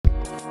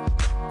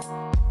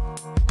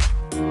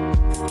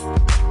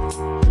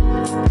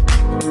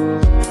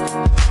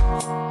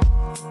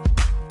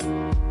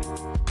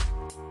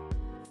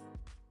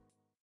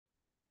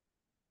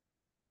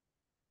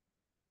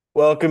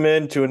Welcome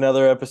into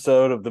another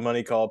episode of the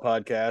Money Call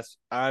podcast.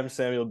 I'm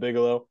Samuel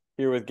Bigelow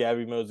here with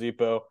Gabby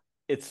Mozipo.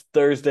 It's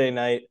Thursday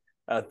night,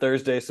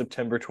 Thursday,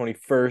 September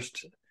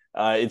 21st.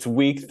 It's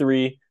week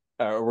three.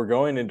 We're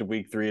going into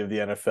week three of the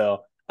NFL.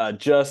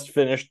 Just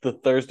finished the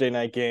Thursday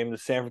night game, the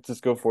San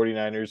Francisco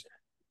 49ers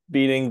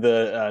beating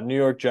the New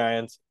York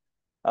Giants,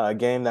 a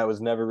game that was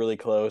never really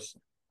close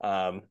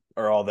or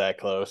all that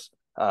close.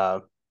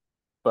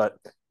 But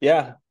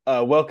yeah,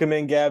 welcome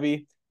in,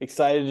 Gabby.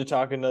 Excited to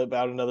talk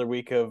about another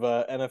week of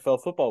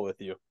NFL football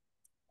with you.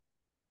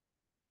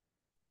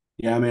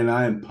 Yeah, man,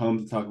 I am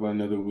pumped to talk about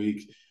another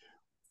week.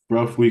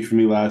 Rough week for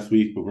me last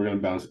week, but we're gonna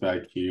bounce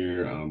back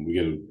here.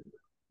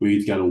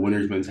 We got a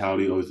winner's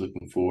mentality, always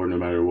looking forward, no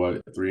matter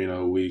what.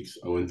 3-0 weeks,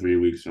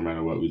 0-3 weeks, no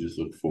matter what. We just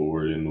look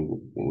forward, and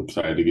we're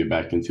excited to get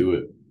back into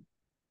it.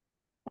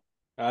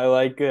 I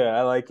like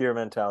your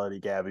mentality,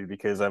 Gabby,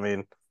 because I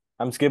mean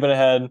I'm skipping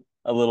ahead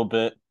a little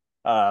bit,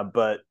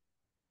 but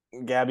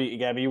Gabby,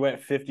 you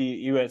went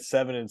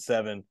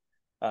 7-7,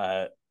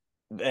 uh,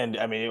 and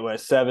I mean it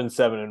was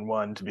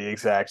 7-7-1 to be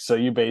exact. So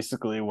you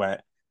basically went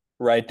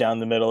right down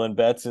the middle in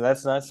bets, and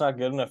that's not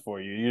good enough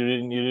for you.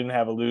 You didn't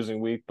have a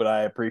losing week, but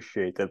I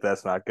appreciate that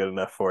that's not good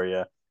enough for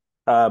you.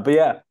 But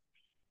yeah,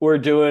 we're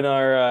doing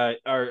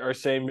our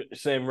same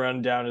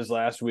rundown as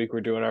last week.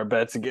 We're doing our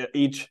bets again,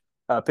 each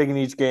picking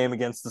each game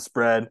against the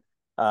spread.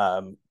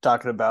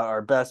 Talking about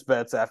our best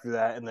bets after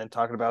that, and then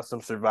talking about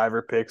some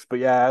survivor picks. But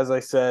yeah, as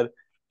I said,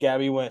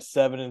 Gabby went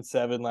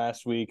 7-7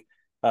 last week.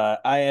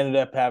 I ended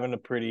up having a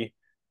pretty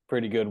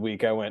good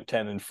week. I went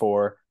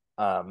 10-4.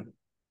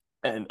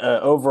 And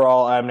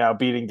overall, I'm now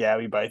beating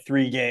Gabby by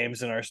 3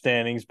 games in our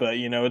standings. But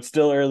it's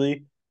still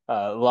early.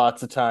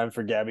 Lots of time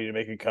for Gabby to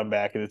make a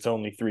comeback, and it's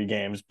only 3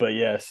 games. But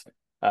yes,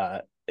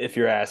 if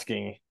you're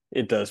asking,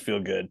 it does feel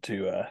good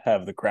to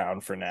have the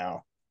crown for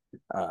now.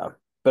 Uh,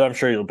 but I'm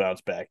sure you'll bounce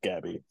back,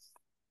 Gabby.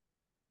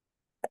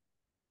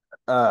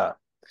 Uh,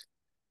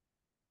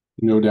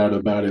 No doubt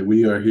about it.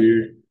 We are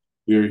here.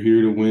 We are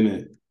here to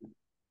win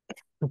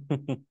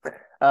it.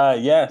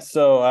 yeah.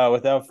 So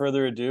without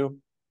further ado,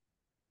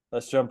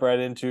 let's jump right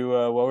into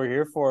what we're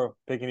here for,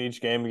 picking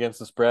each game against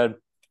the spread.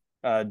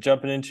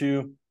 Jumping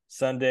into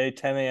Sunday,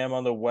 10 a.m.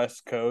 on the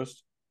West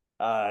Coast.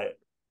 Uh,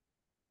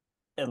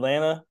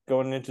 Atlanta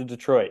going into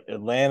Detroit.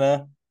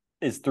 Atlanta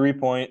is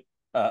 3-point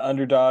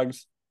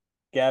underdogs.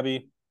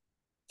 Gabby,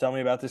 tell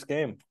me about this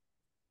game.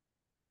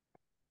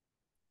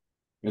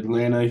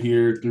 Atlanta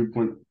here,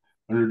 3-point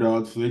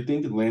underdogs. So they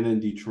think Atlanta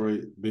and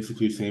Detroit,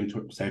 basically same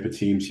type of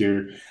teams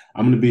here.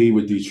 I'm going to be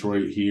with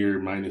Detroit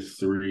here,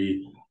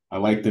 -3. I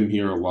like them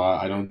here a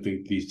lot. I don't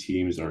think these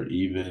teams are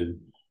even.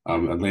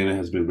 Atlanta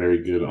has been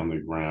very good on the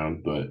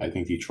ground, but I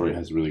think Detroit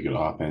has really good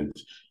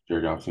offense.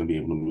 Jared Goff's going to be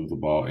able to move the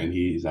ball, and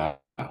he's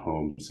at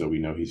home, so we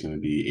know he's going to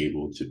be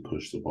able to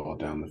push the ball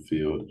down the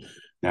field.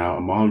 Now,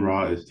 Amon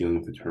Ra is dealing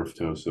with a turf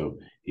toe, so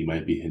he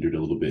might be hindered a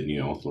little bit, and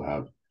you also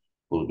have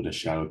a little bit of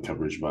shadow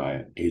coverage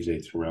by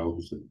AJ Terrell,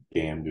 who's a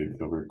damn good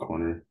cover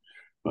corner.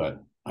 But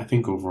I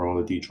think overall,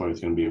 the Detroit is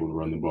going to be able to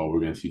run the ball.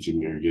 We're going to see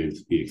Jahmyr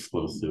Gibbs be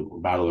explosive,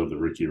 battle of the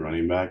rookie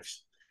running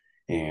backs.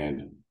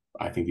 And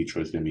I think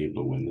Detroit's going to be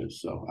able to win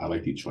this. So I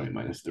like Detroit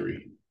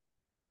 -3.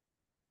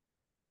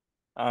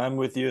 I'm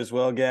with you as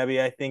well, Gabby.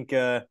 I think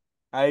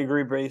I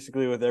agree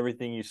basically with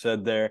everything you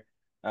said there.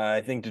 I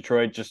think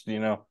Detroit just,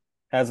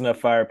 has enough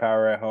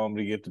firepower at home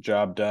to get the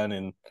job done.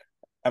 And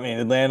I mean,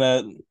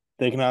 Atlanta,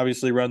 they can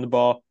obviously run the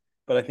ball,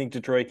 but I think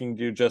Detroit can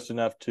do just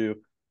enough to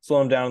slow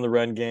them down in the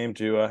run game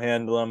to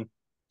handle them.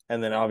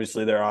 And then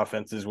obviously their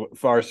offense is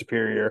far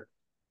superior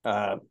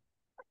uh,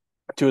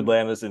 to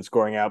Atlanta's in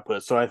scoring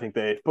output. So I think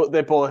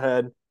they pull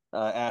ahead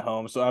at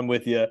home. So I'm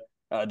with you.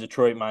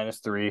 Detroit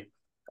 -3.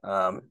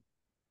 Um,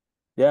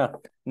 yeah.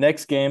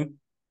 Next game,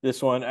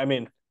 this one. I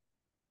mean,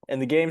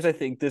 and the games I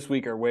think this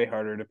week are way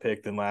harder to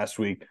pick than last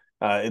week.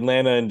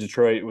 Atlanta and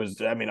Detroit was,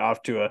 I mean,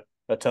 off to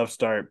a tough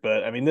start,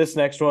 but I mean, this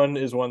next one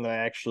is one that I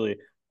actually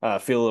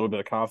feel a little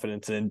bit of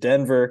confidence in.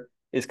 Denver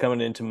is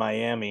coming into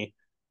Miami.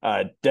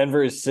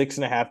 Denver is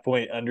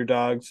 6.5-point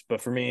underdogs,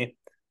 but for me,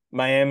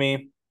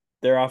 Miami,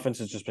 their offense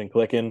has just been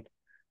clicking.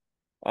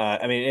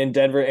 I mean, in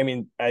Denver, I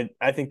mean,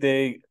 I think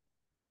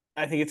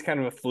it's kind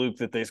of a fluke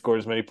that they scored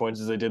as many points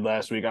as they did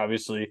last week.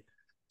 Obviously,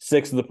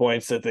 6 of the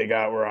points that they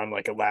got were on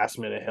like a last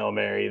minute Hail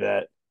Mary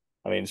that,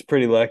 I mean, it's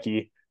pretty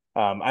lucky.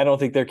 I don't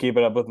think they're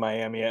keeping up with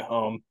Miami at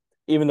home,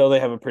 even though they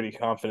have a pretty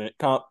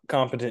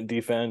competent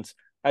defense.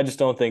 I just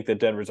don't think that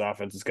Denver's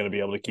offense is going to be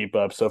able to keep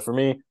up. So for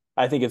me,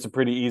 I think it's a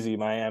pretty easy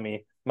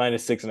Miami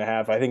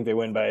 -6.5. I think they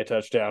win by a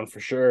touchdown for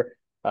sure.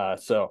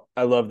 So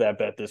I love that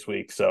bet this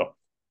week. So,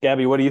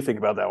 Gabby, what do you think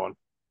about that one?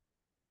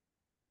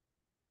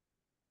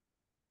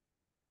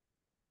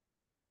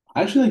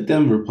 I actually like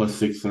Denver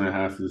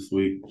 +6.5 this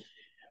week.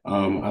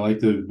 I like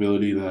the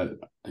ability that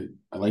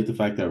I like the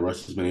fact that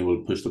Russ has been able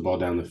to push the ball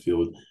down the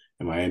field,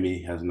 and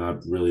Miami has not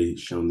really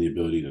shown the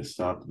ability to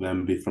stop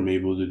them from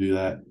able to do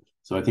that.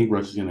 So I think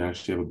Russ is going to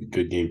actually have a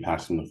good game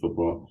passing the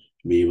football,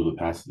 be able to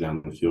pass it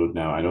down the field.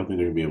 Now I don't think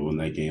they're going to be able to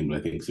win that game, but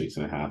I think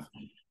 6.5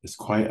 is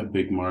quite a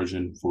big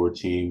margin for a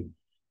team,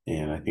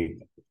 and I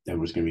think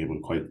Denver's going to be able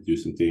to quite do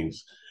some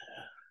things.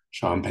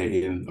 Sean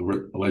Payton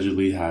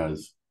allegedly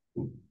has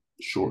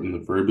shortened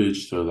the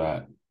verbiage so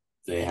that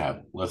they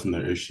have lessened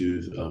their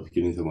issues of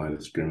getting to the line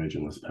of scrimmage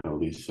and less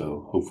penalties.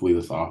 So hopefully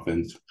this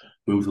offense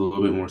moves a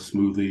little bit more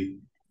smoothly.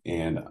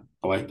 And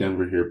I like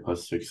Denver here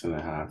plus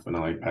 6.5. And I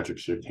like Patrick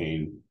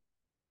Surtain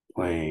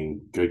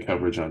playing good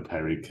coverage on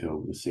Tyreek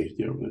Hill with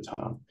safety over the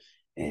top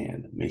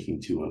and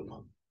making Tua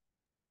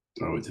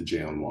throw it to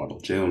Jalen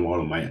Waddle. Jalen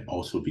Waddle might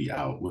also be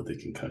out with a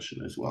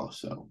concussion as well.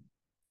 So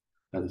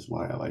that is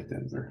why I like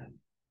Denver.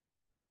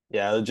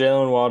 Yeah, the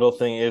Jalen Waddle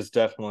thing is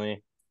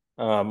definitely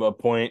a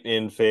point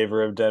in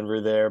favor of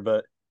Denver there,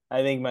 but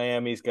I think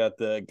Miami's got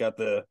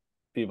the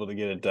people to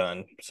get it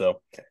done.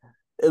 So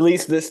at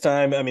least this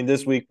time, I mean,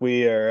 this week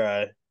we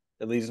are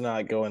at least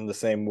not going the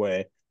same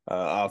way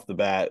off the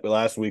bat.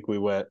 Last week we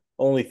went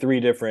only three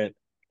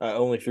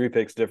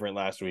picks different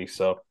last week.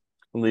 So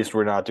at least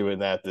we're not doing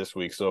that this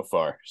week so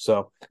far.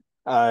 So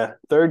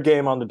third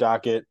game on the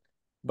docket,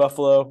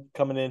 Buffalo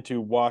coming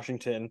into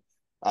Washington.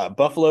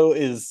 Buffalo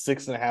is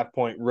 6.5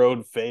 point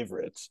road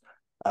favorites.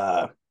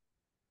 Uh,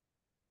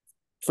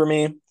 for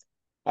me,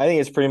 I think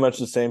it's pretty much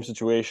the same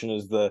situation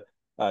as the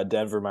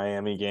Denver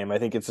Miami game. I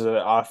think it's an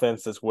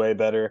offense that's way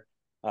better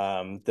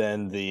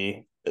than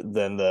the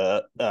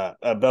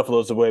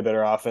Buffalo's a way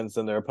better offense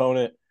than their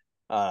opponent.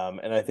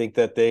 And I think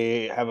that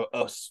they have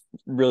a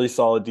really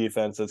solid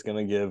defense that's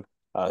going to give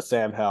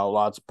Sam Howell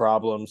lots of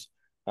problems.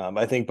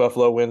 I think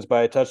Buffalo wins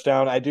by a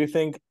touchdown. I do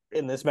think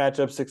in this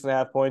matchup,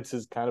 6.5 points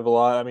is kind of a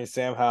lot. I mean,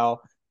 Sam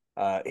Howell,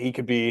 he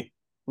could be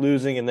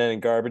losing and then in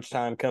garbage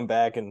time come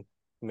back, and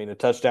I mean a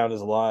touchdown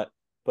is a lot,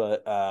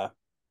 but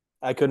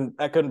I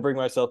couldn't bring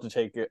myself to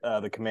take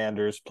the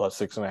Commanders plus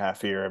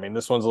 6.5 here. I mean,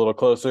 this one's a little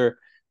closer,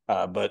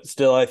 but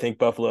still, I think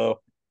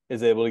Buffalo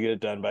is able to get it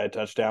done by a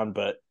touchdown,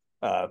 but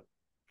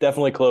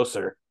definitely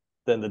closer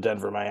than the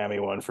Denver Miami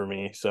one for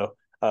me. So,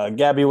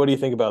 Gabby, what do you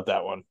think about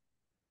that one?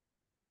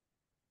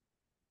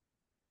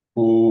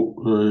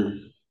 For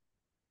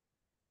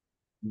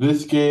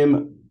this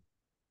game,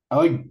 I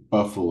like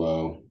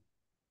Buffalo.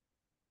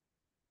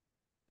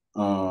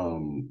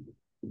 Um,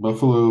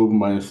 Buffalo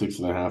minus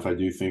 6.5. I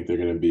do think they're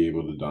going to be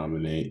able to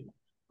dominate.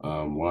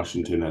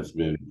 Washington has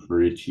been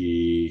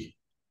pretty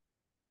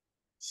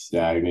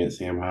stagnant.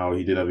 Sam Howell,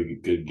 he did have a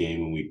good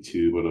game in week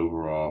 2, but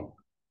overall,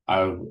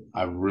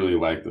 I really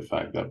like the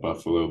fact that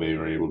Buffalo they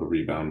were able to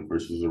rebound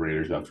versus the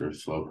Raiders after a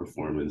slow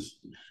performance,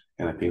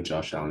 and I think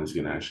Josh Allen is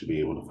going to actually be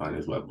able to find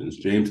his weapons.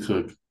 James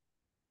Cook,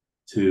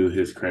 to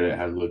his credit,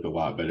 has looked a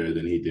lot better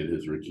than he did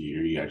his rookie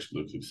year. He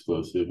actually looks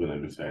explosive, and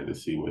I'm excited to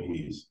see what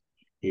he's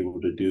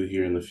able to do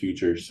here in the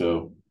future.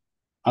 So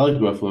I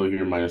like Buffalo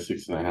here minus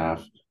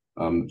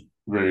 6.5.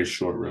 Very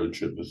short road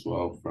trip as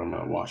well from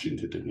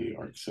Washington to New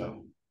York.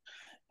 So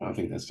I don't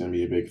think that's going to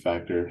be a big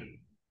factor.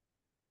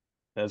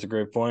 That's a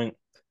great point.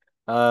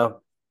 Uh,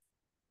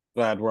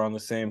 Glad we're on the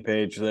same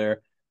page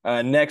there.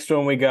 Next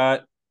one we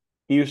got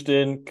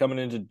Houston coming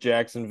into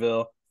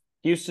Jacksonville.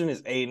 Houston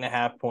is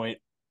 8.5 point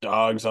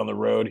dogs on the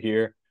road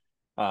here.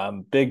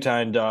 Big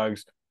time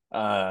dogs.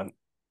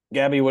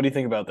 Gabby, what do you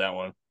think about that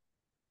one?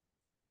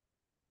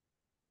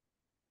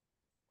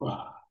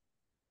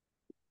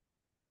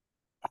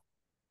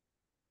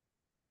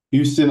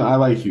 Houston, I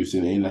like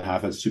Houston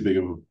 8.5. That's too big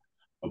of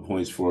a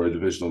points for a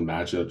divisional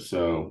matchup.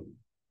 So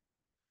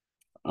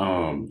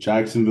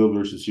Jacksonville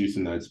versus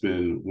Houston, that's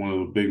been one of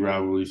the big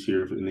rivalries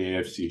here in the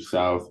AFC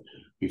South.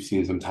 We've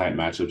seen some tight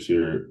matchups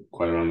here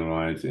quite around the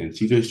lines. And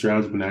CJ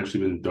Stroud's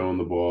been throwing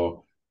the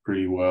ball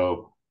pretty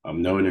well.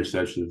 No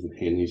interceptions,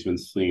 and he's been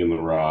slinging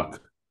the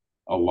rock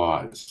a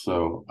lot.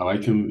 So I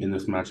like him in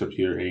this matchup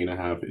here.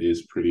 8.5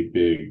 is pretty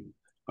big.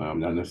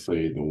 Not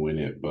necessarily to win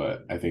it,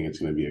 but I think it's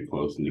going to be a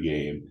close in the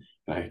game.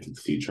 And I can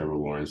see Trevor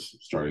Lawrence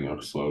starting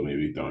off slow,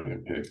 maybe throwing a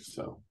pick.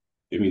 So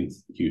it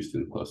means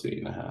Houston plus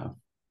 8.5.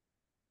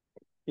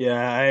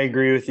 Yeah, I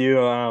agree with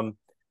you.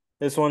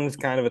 This one's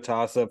kind of a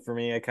toss up for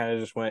me. I kind of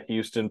just went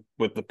Houston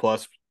with the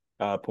plus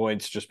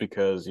points just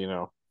because,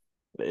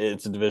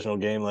 it's a divisional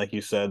game, like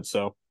you said.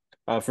 So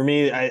for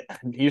me,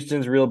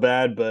 Houston's real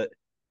bad, but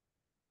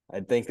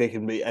I think they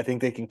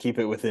can keep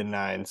it within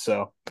 9.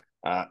 So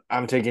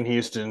I'm taking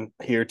Houston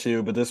here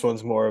too, but this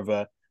one's more of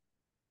a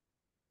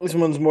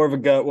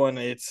gut one.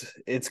 It's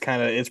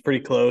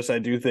pretty close. I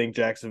do think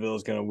Jacksonville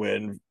is going to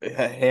win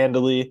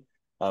handily.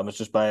 It's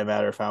just by a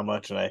matter of how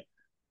much, and I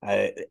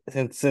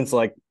since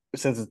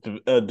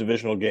it's a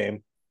divisional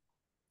game,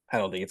 I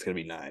don't think it's going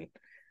to be 9.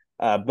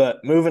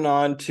 But moving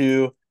on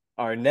to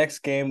our next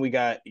game, we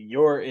got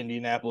your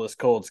Indianapolis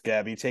Colts,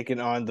 Gabby, taking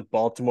on the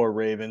Baltimore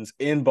Ravens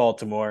in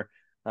Baltimore.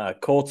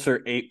 Colts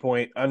are 8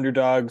 point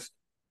underdogs.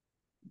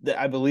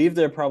 I believe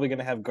they're probably going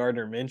to have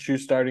Gardner Minshew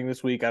starting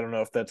this week. I don't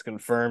know if that's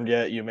confirmed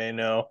yet. You may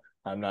know.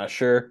 I'm not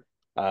sure.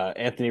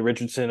 Anthony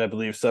Richardson, I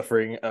believe,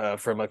 suffering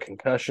from a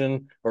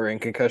concussion or in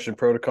concussion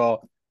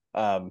protocol.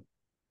 Um,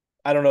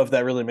 I don't know if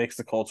that really makes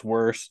the Colts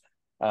worse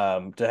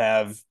to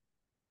have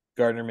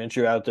Gardner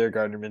Minshew out there.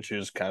 Gardner Minshew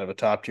is kind of a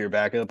top tier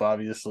backup,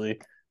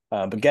 obviously.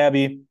 But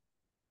Gabby,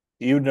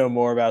 you know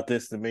more about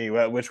this than me.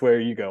 Which way are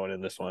you going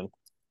in this one?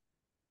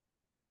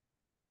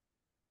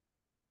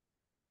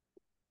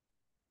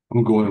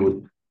 I'm going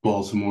with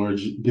Baltimore,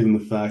 given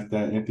the fact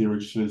that Anthony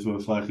Richardson is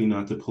most likely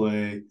not to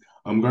play.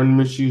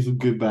 Gardner Minshew is a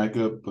good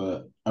backup,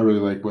 but I really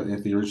like what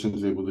Anthony Richardson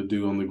is able to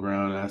do on the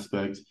ground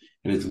aspect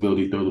and his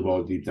ability to throw the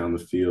ball deep down the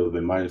field.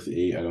 And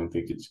 -8, I don't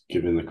think it's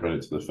given the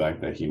credit to the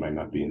fact that he might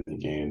not be in the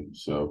game.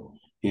 So,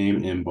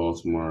 game in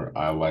Baltimore,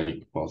 I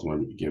like Baltimore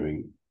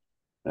giving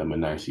them a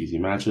nice, easy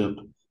matchup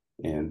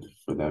and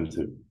for them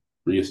to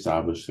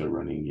reestablish their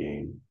running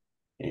game.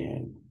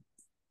 And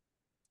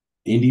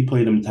Indy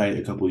played him tight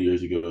a couple of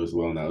years ago as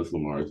well, and that was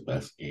Lamar's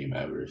best game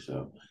ever.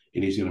 So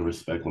Indy's going to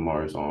respect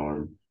Lamar's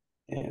arm,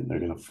 and they're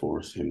going to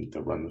force him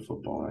to run the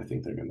football. And I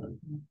think they're going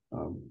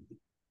to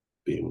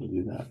be able to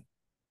do that.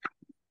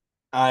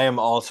 I am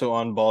also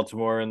on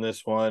Baltimore in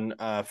this one.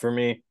 For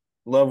me,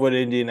 love what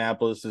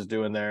Indianapolis is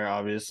doing there,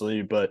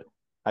 obviously, but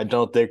I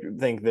don't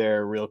think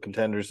they're real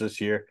contenders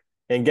this year.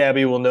 And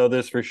Gabby will know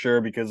this for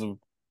sure because of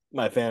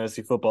my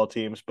fantasy football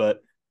teams,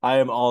 but I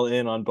am all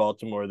in on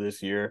Baltimore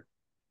this year.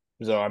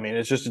 So I mean,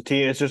 it's just a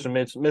team. It's just a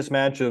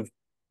mismatch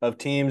of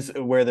teams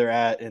where they're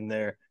at in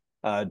their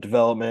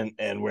development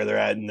and where they're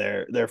at in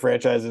their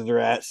franchises are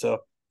at. So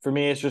for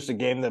me, it's just a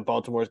game that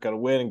Baltimore's got to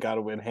win and got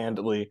to win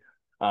handily.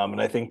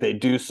 And I think they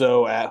do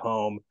so at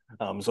home.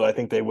 So I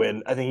think they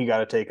win. I think you got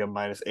to take them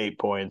 -8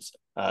 points.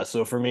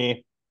 So for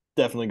me,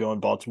 definitely going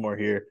Baltimore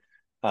here.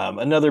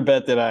 Another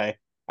bet that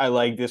I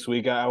like this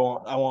week. I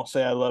won't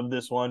say I love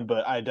this one,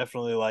 but I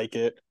definitely like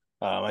it.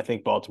 I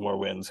think Baltimore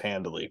wins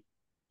handily,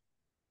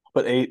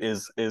 but 8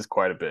 is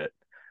quite a bit.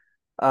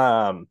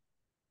 Um,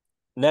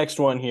 Next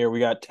one here, we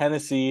got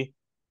Tennessee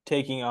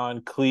taking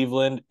on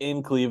Cleveland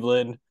in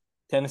Cleveland.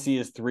 Tennessee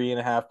is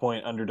 3.5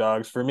 point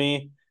underdogs. For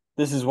me,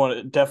 this is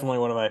definitely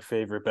one of my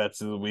favorite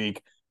bets of the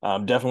week.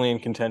 Definitely in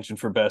contention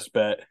for best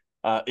bet.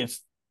 I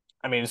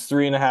mean, it's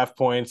 3.5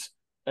 points,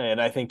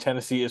 and I think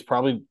Tennessee is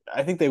probably.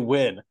 I think they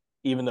win,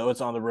 even though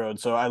it's on the road.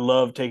 So I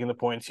love taking the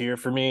points here.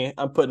 For me,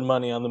 I'm putting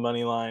money on the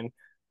money line.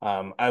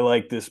 I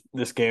like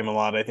this game a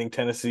lot. I think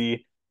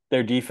Tennessee,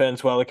 their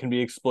defense, while it can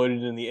be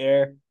exploited in the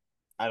air,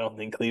 I don't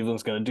think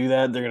Cleveland's going to do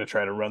that. They're going to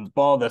try to run the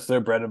ball. That's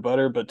their bread and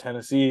butter. But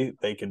Tennessee,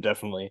 they can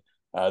definitely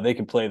they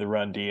can play the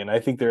run D, and I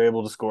think they're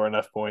able to score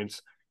enough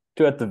points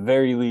to at the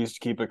very least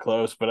keep it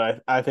close.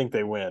 But I think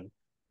they win.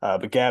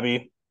 But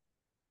Gabby,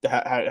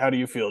 how do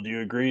you feel? Do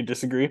you agree?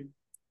 Disagree?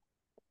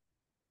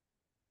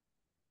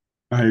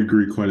 I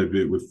agree quite a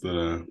bit with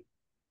the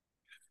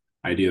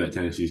idea that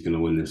Tennessee is going to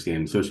win this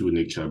game, especially with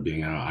Nick Chubb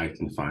being out. I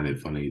can find it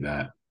funny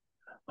that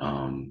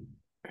um,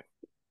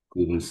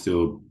 Cleveland's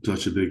still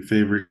such a big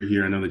favorite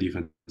here. I know the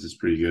defense is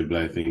pretty good,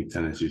 but I think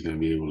Tennessee's going to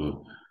be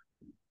able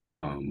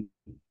to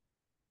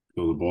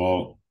throw the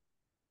ball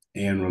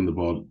and run the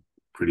ball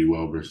pretty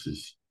well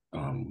versus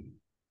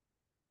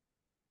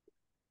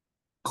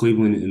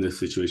Cleveland in this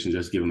situation,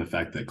 just given the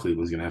fact that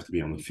Cleveland's going to have to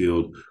be on the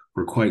field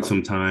for quite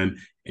some time.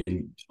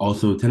 And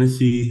also,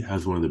 Tennessee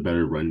has one of the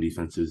better run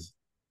defenses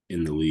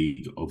in the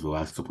league over the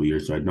last couple of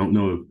years. So I don't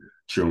know if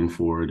Jerome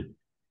Ford,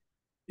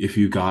 if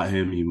you got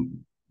him, you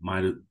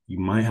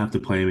might have to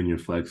play him in your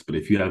flex. But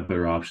if you have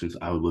better options,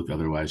 I would look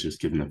otherwise,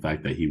 just given the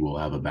fact that he will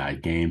have a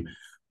bad game.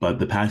 But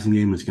the passing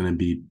game is going to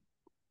be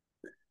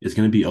it's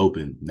going to be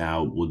open.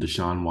 Now, will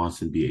Deshaun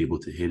Watson be able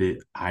to hit it?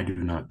 I do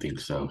not think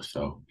so.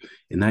 So,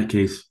 in that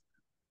case,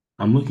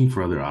 I'm looking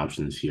for other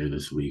options here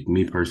this week.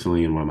 Me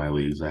personally, in one of my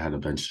leagues, I had a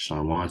bench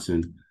Deshaun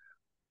Watson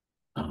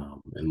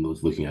and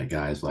was looking at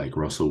guys like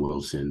Russell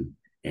Wilson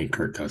and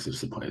Kirk Cousins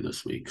to play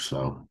this week.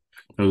 So,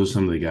 those are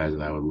some of the guys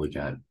that I would look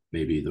at,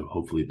 maybe to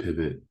hopefully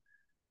pivot.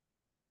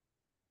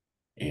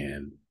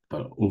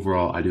 But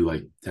overall, I do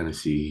like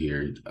Tennessee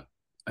here.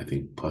 I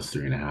think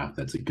 +3.5.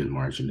 That's a good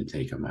margin to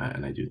take on that,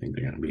 and I do think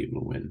they're going to be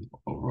able to win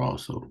overall.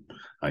 So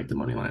I like the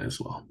money line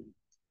as well.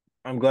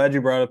 I'm glad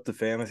you brought up the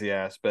fantasy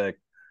aspect.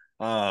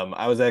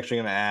 I was actually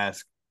going to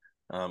ask.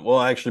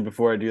 Well, actually,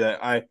 before I do that,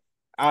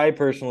 I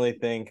personally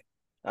think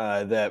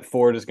that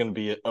Ford is going to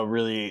be a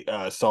really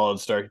solid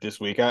start this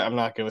week. I'm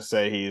not going to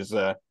say he's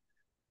going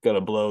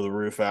to blow the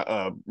roof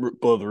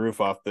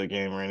off the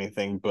game or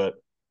anything, but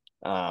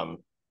um,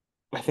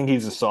 I think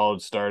he's a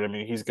solid start. I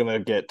mean, he's going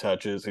to get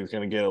touches. He's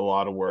going to get a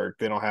lot of work.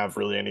 They don't have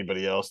really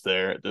anybody else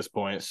there at this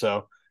point,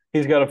 so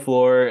he's got a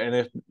floor. And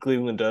if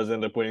Cleveland does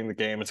end up winning the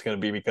game, it's going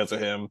to be because of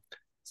him.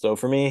 So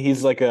for me,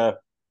 he's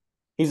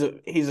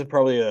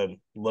probably a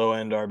low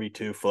end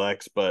RB2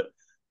 flex, but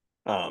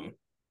um,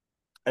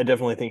 I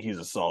definitely think he's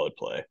a solid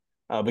play.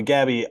 But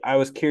Gabby, I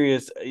was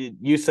curious.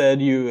 You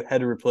said you had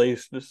to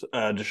replace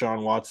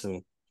Deshaun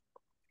Watson.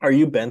 Are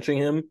you benching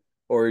him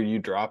or are you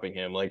dropping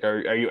him? Like,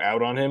 are you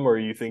out on him, or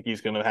you think he's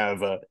going to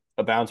have a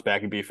bounce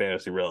back and be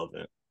fantasy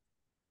relevant?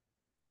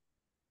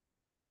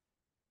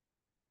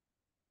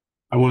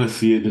 I want to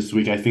see it this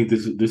week. I think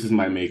this is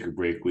my make or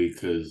break week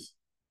because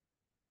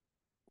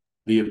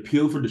the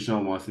appeal for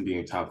Deshaun Watson being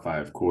a top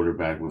 5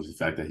 quarterback was the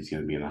fact that he's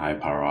going to be in a high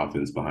power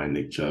offense behind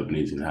Nick Chubb and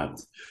he's going to have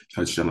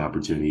touchdown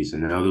opportunities.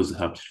 And now those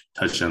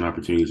touchdown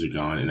opportunities are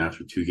gone. And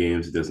after 2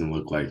 games, it doesn't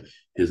look like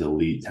his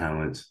elite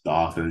talent, the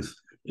offense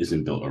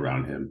isn't built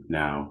around him.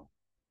 Now,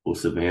 will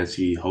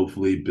Stefanski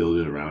hopefully build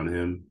it around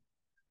him?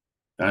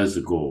 That is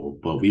the goal,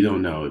 but we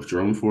don't know if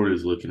Jerome Ford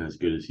is looking as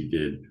good as he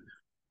did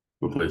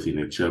replacing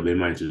Nick Chubb. They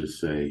might just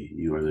say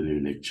you are the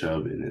new Nick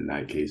Chubb, and in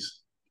that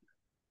case,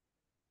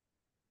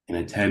 in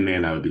a 10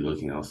 man, I would be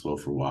looking elsewhere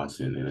for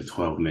Watson. In a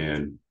 12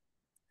 man,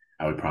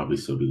 I would probably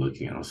still be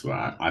looking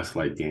elsewhere. I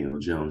like Daniel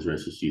Jones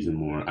rest of season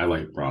more. I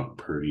like Brock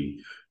Purdy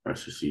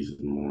rest of season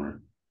more.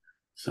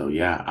 So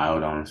yeah, I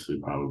would honestly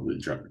probably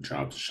drop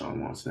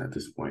Deshaun Watson at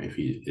this point if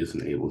he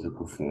isn't able to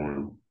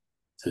perform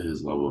to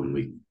his level in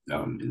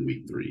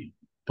week 3.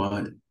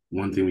 But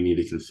one thing we need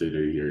to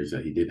consider here is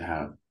that he did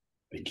have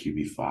a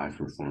QB5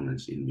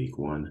 performance in week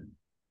 1,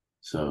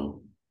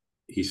 so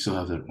he still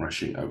has a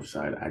rushing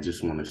upside. I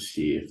just want to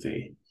see if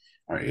they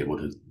are able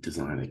to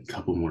design a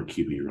couple more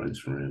QB runs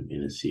for him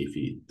and to see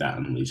if that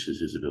unleashes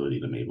his ability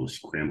to maybe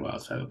scramble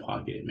outside the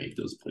pocket and make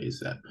those plays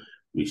that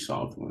we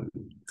saw from him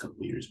a couple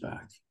of years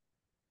back.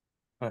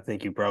 I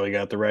think you probably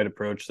got the right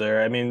approach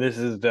there. I mean, this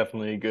is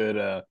definitely a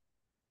good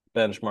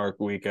benchmark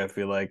week. I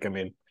feel like. I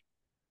mean,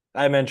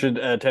 I mentioned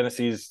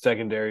Tennessee's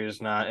secondary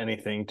is not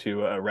anything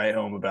to write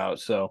home about.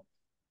 So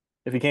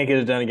if he can't get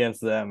it done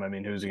against them, I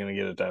mean, who's he going to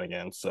get it done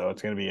against? So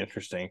it's going to be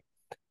interesting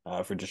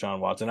for Deshaun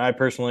Watson. I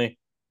personally,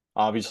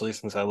 obviously,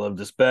 since I love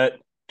this bet,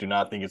 do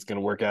not think it's going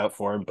to work out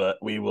for him, but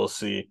we will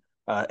see.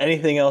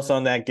 Anything else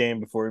on that game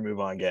before we move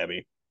on,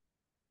 Gabby?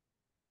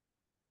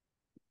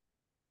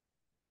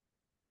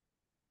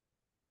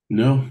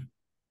 No,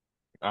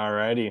 All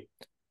righty.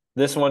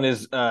 This one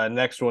is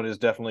next one is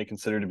definitely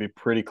considered to be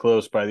pretty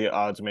close by the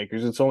odds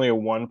makers. It's only a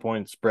 1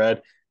 point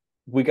spread.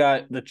 We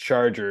got the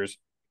Chargers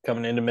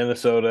coming into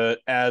Minnesota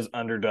as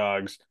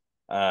underdogs.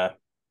 Uh,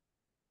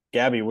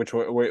 Gabby, which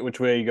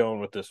way are you going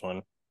with this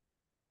one?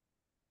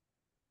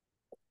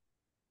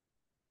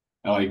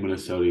 I like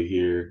Minnesota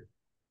here.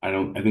 I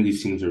think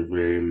these teams are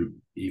very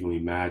evenly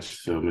matched,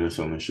 so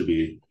Minnesota should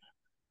be,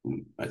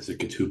 it's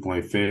like a 2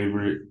 point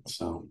favorite.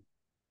 So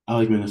I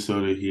like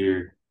Minnesota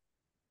here.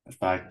 The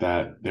fact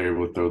that they're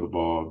able to throw the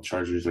ball,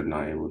 Chargers are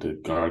not able to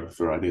guard the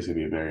throw. I think it's gonna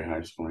be a very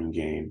high scoring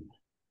game.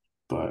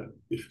 But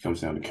if it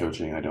comes down to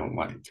coaching, I don't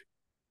like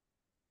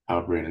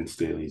how Brandon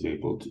Staley is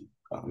able to,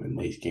 in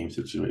late game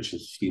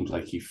situations. It seems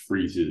like he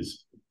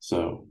freezes.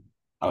 So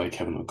I like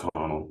Kevin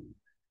O'Connell.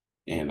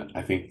 And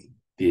I think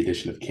the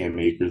addition of Cam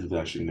Akers is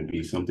actually going to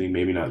be something,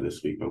 maybe not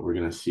this week, but we're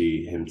going to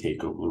see him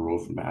take over the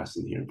role from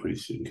Madison here pretty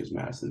soon because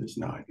Madison is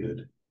not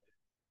good.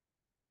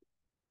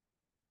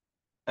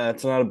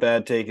 It's not a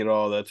bad take at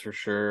all, that's for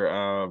sure.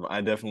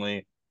 I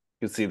definitely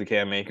could see the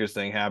Cam Akers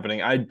thing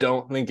happening. I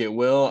don't think it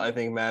will. I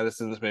think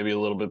Madison's maybe a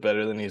little bit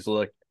better than he's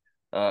looked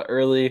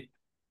early,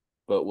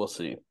 but we'll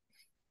see.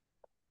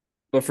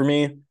 But for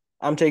me,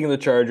 I'm taking the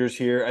Chargers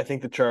here. I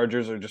think the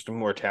Chargers are just a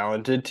more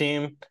talented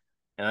team,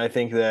 and I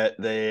think that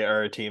they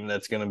are a team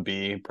that's going to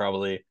be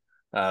probably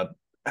uh,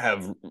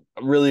 have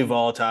really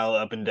volatile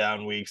up and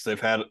down weeks.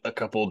 They've had a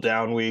couple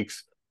down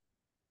weeks.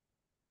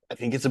 I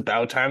think it's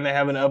about time they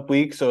have an up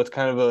week, so it's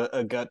kind of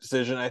a gut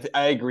decision.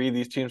 I agree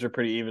these teams are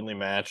pretty evenly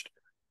matched.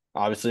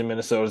 Obviously,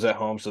 Minnesota's at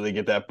home, so they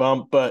get that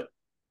bump, but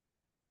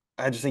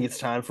I just think it's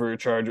time for a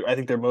Charger. I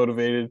think they're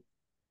motivated.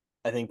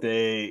 I think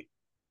they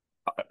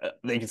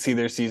can see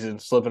their season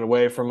slipping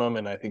away from them,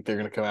 and I think they're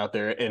going to come out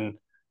there and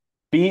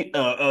beat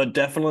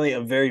definitely a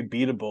very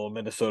beatable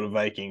Minnesota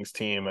Vikings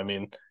team. I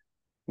mean,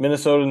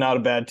 Minnesota not a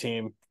bad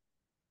team.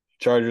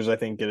 Chargers, I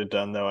think, get it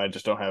done though. I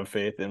just don't have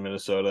faith in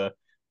Minnesota,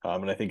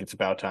 and I think it's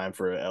about time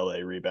for a LA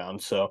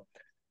rebound. So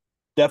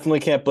definitely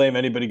can't blame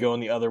anybody going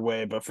the other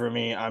way. But for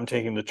me, I'm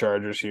taking the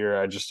Chargers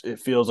here. It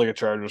feels like a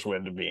Chargers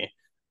win to me,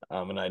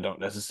 and I don't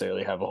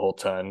necessarily have a whole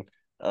ton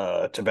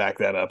to back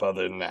that up.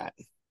 Other than that,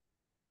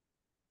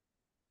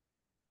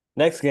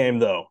 next game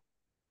though,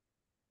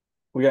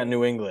 we got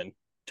New England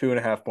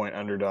 2.5 point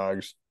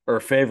underdogs or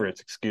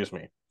favorites, excuse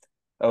me.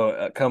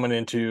 Oh, coming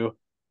into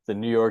the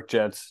New York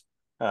Jets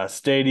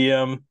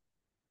stadium.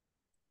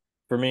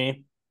 For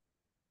me,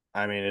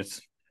 I mean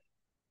it's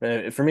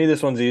for me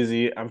this one's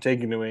easy. I'm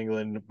taking New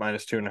England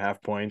minus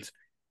 2.5 points.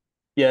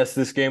 Yes,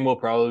 this game will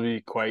probably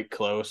be quite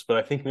close, but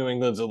I think New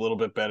England's a little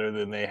bit better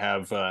than they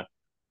have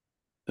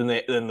than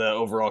the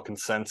overall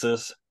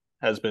consensus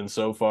has been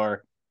so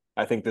far.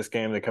 I think this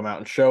game they come out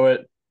and show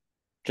it.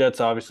 Jets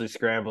obviously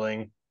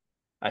scrambling.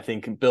 I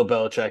think Bill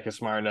Belichick is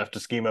smart enough to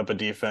scheme up a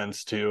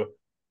defense to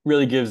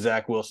really give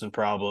Zach Wilson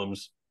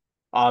problems.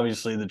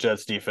 Obviously, the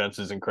Jets defense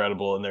is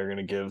incredible and they're going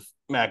to give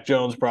Mac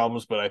Jones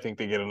problems, but I think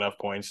they get enough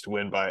points to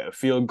win by a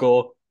field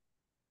goal.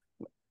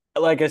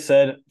 Like I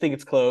said, I think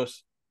it's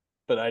close,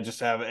 but I just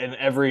have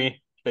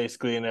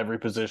basically in every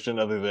position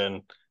other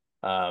than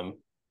um,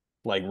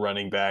 like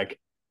running back.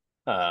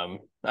 I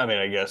mean,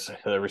 I guess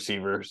the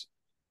receivers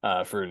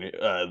for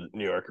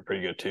New York are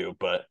pretty good too,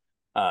 but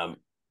um,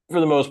 for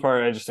the most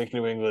part, I just think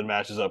New England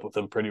matches up with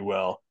them pretty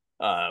well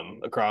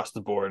across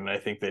the board, and I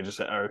think they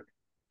just are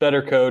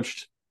better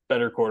coached,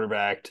 better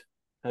quarterbacked.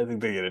 I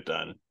think they get it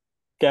done.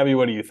 Gabby,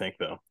 what do you think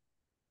though?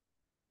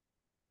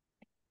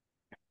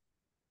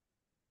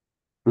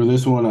 For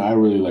this one, I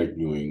really like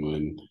New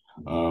England.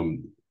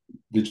 Um,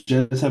 the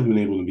Jets have been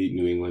able to beat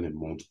New England in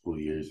multiple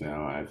years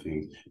now. I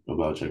think Bill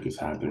Belichick has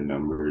had their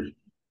number.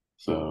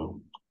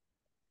 So,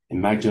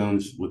 and Mac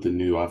Jones with the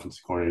new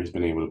offensive coordinator has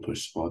been able to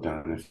push the ball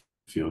down the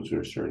field to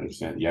a certain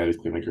extent. Yeah, these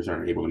playmakers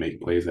aren't able to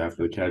make plays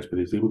after the catch, but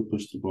he's able to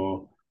push the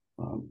ball.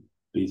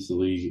 Leads the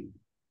league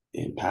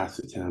in pass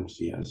attempts.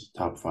 He has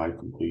top five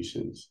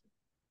completions,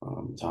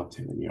 top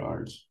 10 in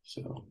yards.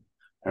 So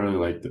I really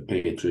like the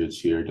Patriots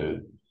here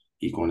to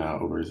equal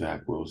out over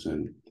Zach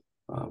Wilson.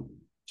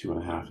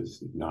 2.5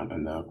 is not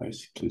enough. I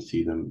can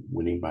see them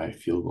winning by a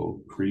field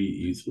goal pretty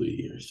easily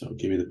here. So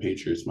give me the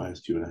Patriots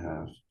minus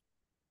 2.5.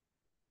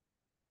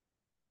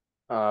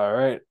 All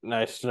right,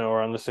 nice to know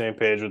we're on the same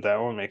page with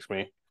that one. Makes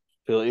me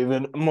feel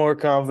even more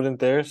confident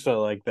there. So I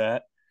like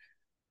that.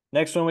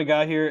 Next one we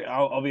got here,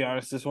 I'll be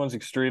honest, this one's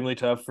extremely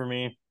tough for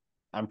me.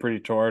 I'm pretty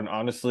torn,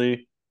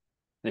 honestly.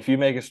 If you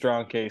make a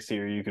strong case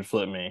here, you could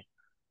flip me.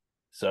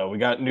 So we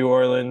got New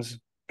Orleans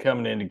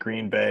coming into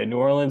Green Bay. New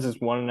Orleans is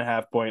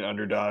 1.5 point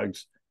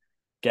underdogs.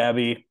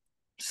 Gabby,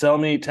 tell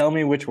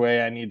me which way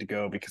I need to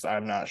go because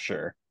I'm not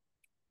sure.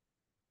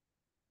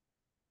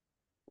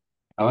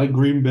 I like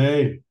Green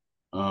Bay.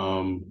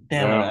 Damn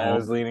They're it, at I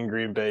was home. leaning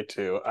Green Bay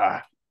too.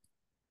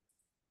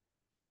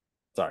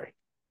 Sorry.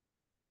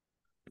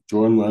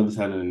 Jordan Love's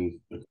had a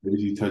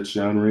crazy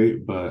touchdown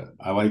rate, but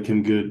I like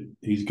him good.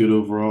 He's good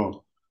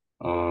overall.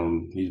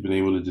 He's been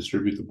able to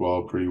distribute the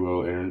ball pretty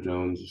well. Aaron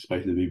Jones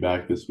expected to be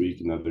back this week,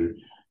 another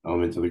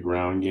element to the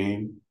ground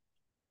game.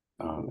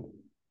 Um,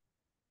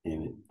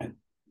 and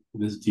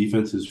this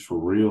defense is for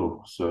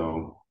real.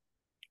 So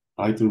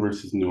I like them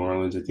versus New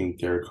Orleans. I think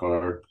Derek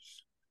Carr,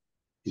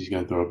 he's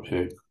going to throw a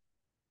pick.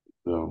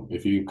 So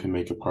if you can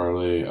make a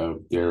parlay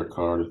of Derek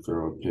Carr to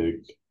throw a pick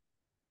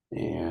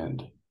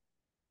and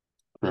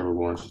Trevor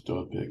Lawrence to throw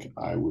a pick,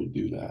 I would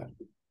do that.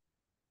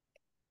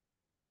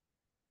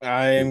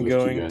 I I think am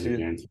those two going guys are to.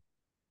 guaranteed.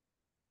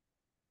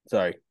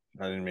 Sorry,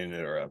 I didn't mean to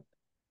interrupt.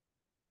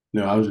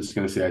 No, I was just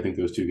going to say I think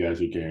those two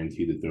guys are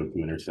guaranteed to throw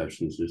some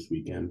interceptions this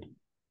weekend.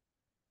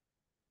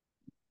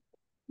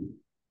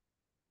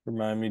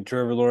 Remind me,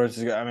 Trevor Lawrence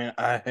is. I mean,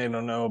 I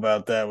don't know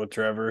about that with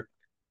Trevor.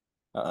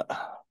 Uh,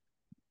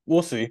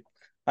 we'll see.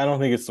 I don't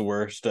think it's the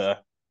worst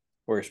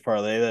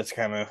parlay. That's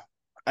kind of.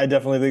 I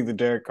definitely think the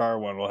Derek Carr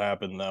one will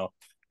happen though.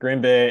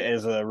 Green Bay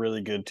is a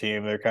really good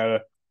team. They're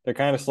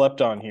kind of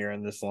slept on here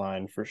in this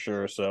line for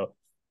sure. So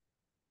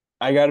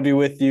I got to be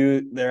with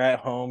you. They're at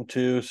home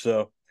too.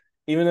 So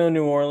even though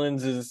New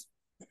Orleans is,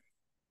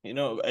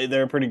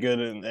 they're pretty good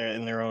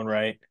in their own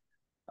right.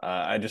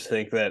 I just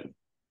think that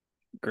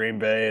Green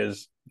Bay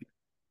is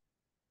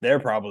they're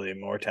probably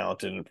more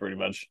talented in pretty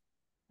much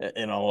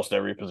in almost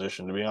every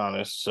position, to be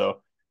honest.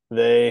 So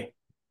they,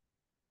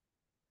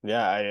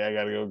 yeah, I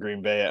got to go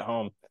Green Bay at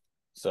home.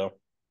 So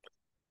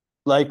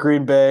like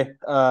Green Bay,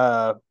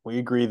 we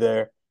agree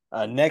there.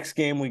 Next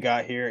game we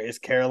got here is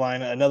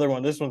Carolina. Another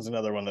one. This one's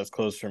another one that's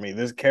close for me.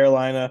 This is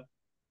Carolina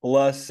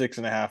plus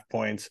 6.5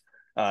 points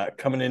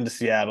coming into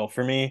Seattle.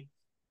 For me,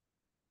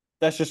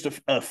 that's just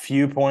a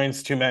few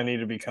points too many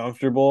to be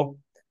comfortable.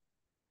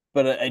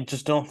 But I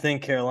just don't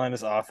think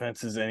Carolina's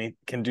offense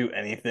can do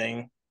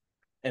anything.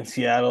 In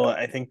Seattle,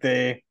 I think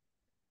they're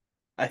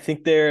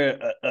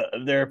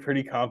a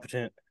pretty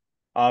competent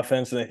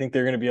offense, and I think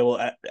they're going to be able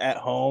at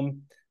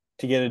home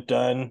to get it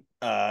done.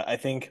 I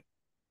think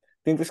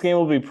this game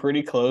will be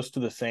pretty close to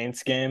the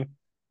Saints game.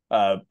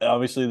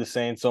 Obviously, the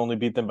Saints only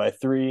beat them by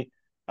 3,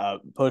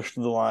 pushed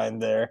the line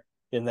there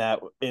in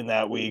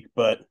that week,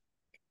 but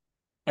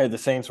the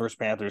Saints versus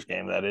Panthers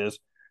game that is.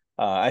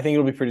 I think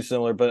it'll be pretty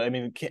similar, but I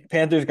mean,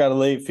 Panthers got a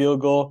late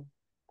field goal,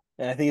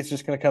 and I think it's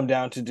just going to come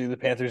down to do the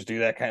Panthers do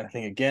that kind of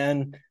thing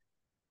again.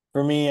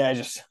 For me, I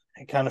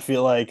kind of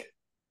feel like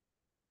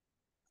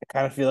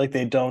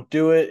they don't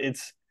do it.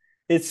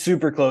 It's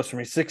super close for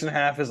me.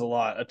 6.5 is a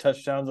lot. A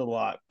touchdown's a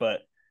lot,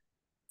 but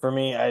for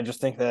me, I just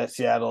think that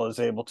Seattle is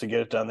able to get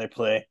it done.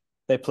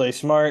 They play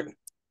smart.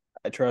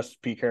 I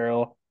trust Pete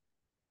Carroll,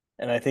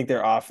 and I think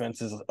their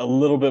offense is a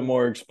little bit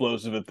more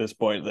explosive at this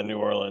point than New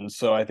Orleans.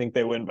 So I think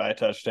they win by a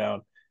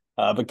touchdown.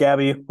 But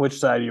Gabby, which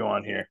side are you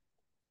on here?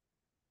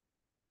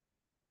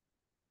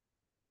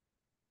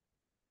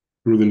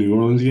 For the New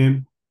Orleans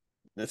game?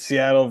 The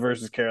Seattle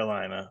versus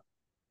Carolina.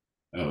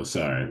 Oh,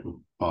 sorry.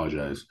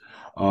 Apologize.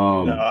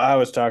 No, I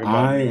was talking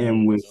about I New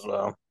am Orleans with as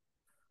well.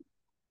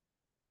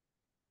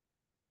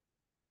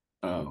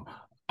 oh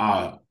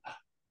uh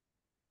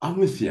I'm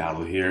with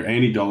Seattle here.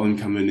 Andy Dalton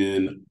coming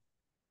in.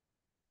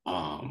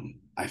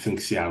 I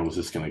think Seattle's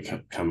just going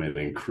to come in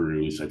and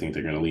cruise. I think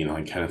they're going to lean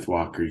on Kenneth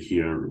Walker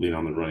here, lean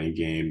on the running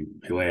game,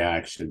 play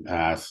action,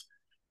 pass.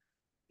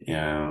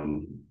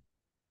 Um,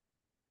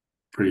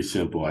 Pretty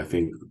simple. I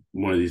think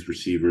one of these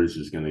receivers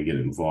is going to get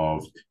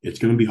involved. It's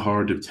going to be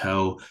hard to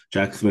tell.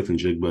 Jack Smith and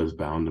Jigba is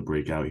bound to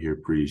break out here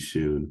pretty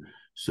soon,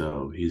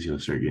 so he's going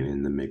to start getting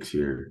in the mix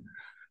here.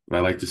 But I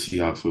like the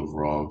Seahawks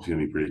overall. It's going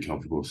to be pretty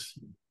comfortable.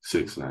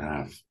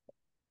 6.5.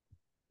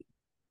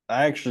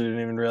 I actually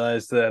didn't even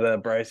realize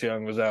that Bryce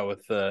Young was out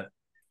with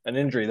an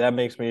injury. That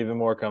makes me even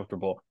more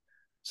comfortable.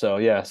 So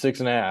yeah,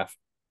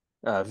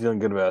 6.5. Feeling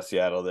good about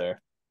Seattle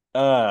there.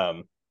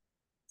 Um,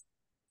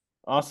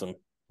 awesome.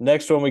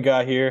 Next one we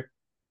got here,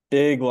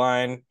 big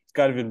line, It's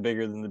got even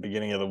bigger than the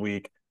beginning of the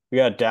week. We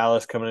got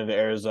Dallas coming into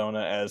Arizona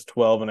as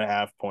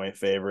 12.5 point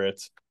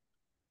favorites.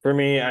 For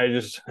me, I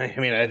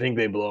think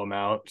they blow them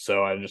out.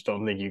 So I just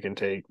don't think you can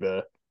take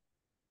I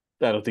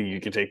don't think you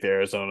can take the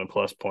Arizona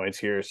plus points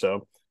here.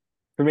 So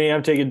for me,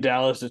 I'm taking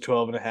Dallas at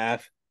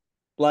 12.5.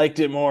 Liked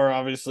it more,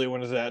 obviously,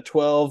 when it's at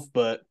 12,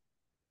 but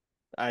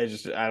I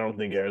don't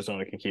think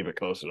Arizona can keep it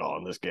close at all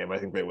in this game. I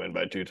think they win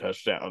by 2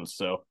 touchdowns.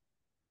 So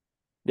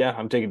yeah,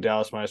 I'm taking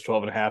Dallas minus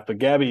 12.5. But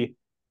Gabby,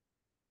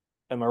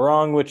 am I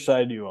wrong? Which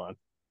side are you on?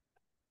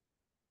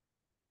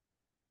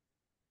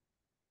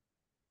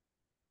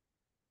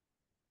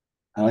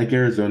 I like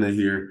Arizona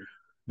here.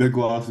 Big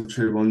loss of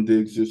Trayvon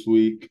Diggs this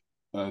week,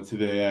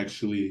 today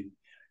actually,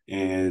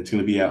 and it's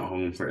going to be at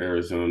home for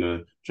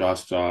Arizona.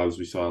 Josh Dobbs,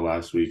 we saw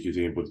last week, he was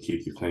able to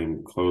keep the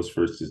claim close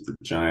versus the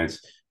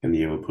Giants and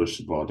be able to push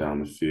the ball down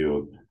the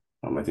field.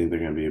 I think they're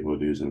going to be able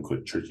to do some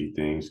quick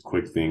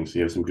things.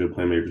 You have some good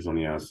playmakers on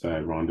the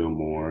outside: Rondo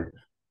Moore,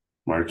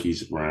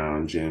 Marquise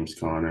Brown, James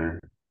Conner,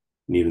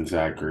 and even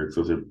Zach Ertz.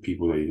 Those are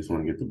people that you just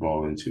want to get the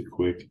ball into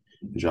quick.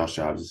 And Josh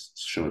Jobs has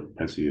shown a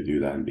propensity to do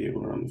that and be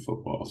able to run the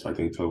football. So I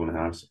think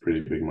 12.5 is a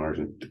pretty big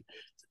margin to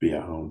be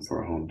at home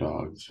for a home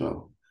dog.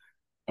 So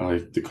I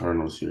like the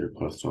Cardinals here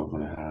plus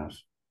 12.5.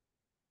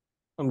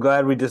 I'm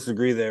glad we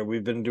disagree there.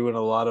 We've been doing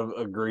a lot of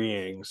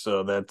agreeing,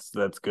 so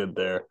that's good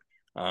there.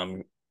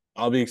 Um,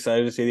 I'll be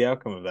excited to see the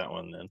outcome of that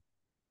one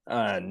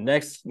then.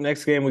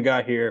 Next game we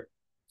got here,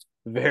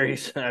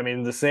 I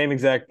mean, the same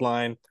exact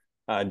line,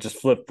 just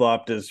flip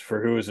flopped as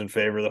for who is in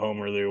favor of the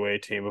home or the away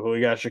team. But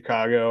we got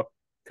Chicago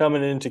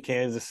coming into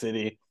Kansas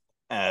City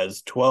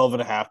as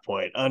 12.5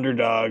 point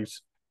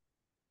underdogs.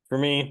 For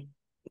me,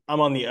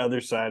 I'm on the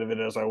other side of it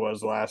as I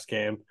was last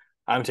game.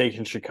 I'm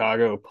taking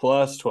Chicago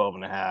plus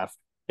 12.5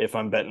 if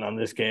I'm betting on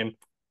this game.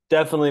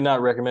 Definitely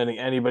not recommending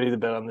anybody to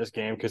bet on this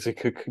game because it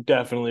could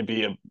definitely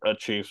be a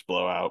Chiefs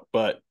blowout.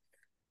 But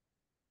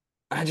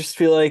I just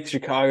feel like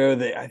Chicago,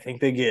 I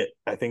think they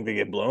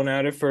get blown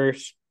out at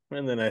first,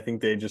 and then I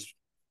think they just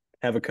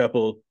have a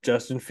couple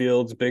Justin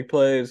Fields big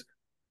plays,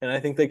 and I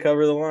think they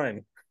cover the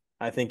line.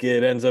 I think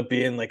it ends up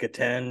being like a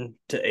 10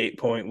 to 8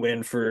 point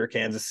win for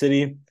Kansas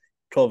City.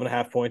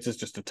 12.5 points is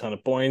just a ton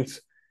of points.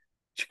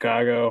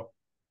 Chicago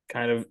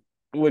kind of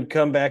would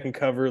come back and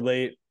cover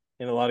late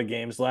in a lot of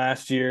games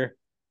last year.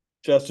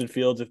 Justin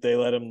Fields, if they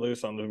let him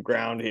loose on the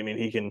ground, I mean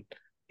he can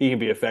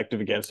be effective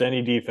against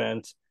any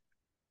defense.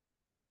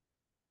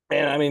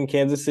 And I mean,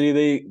 Kansas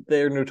City,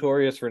 they're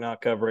notorious for not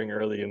covering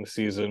early in the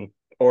season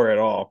or at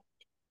all.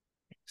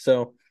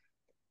 So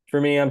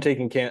for me, I'm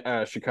taking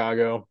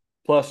Chicago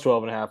plus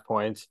 12.5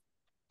 points.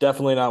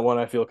 Definitely not one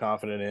I feel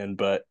confident in,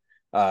 but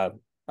uh,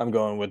 I'm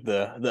going with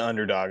the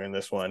underdog in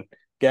this one.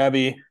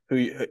 Gabby, who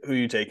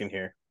you taking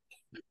here?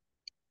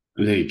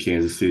 I think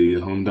Kansas City,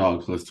 the home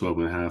dog plus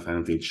 12.5. I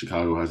don't think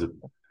Chicago has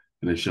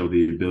going to show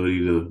the ability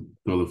to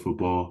throw the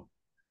football.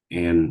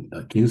 And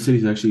Kansas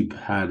City's actually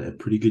had a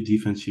pretty good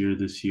defense here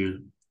this year.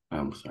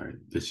 I'm sorry,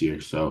 this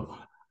year. So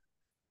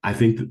I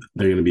think that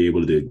they're going to be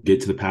able to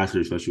get to the passer,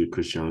 especially with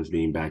Chris Jones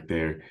being back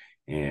there.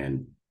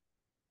 And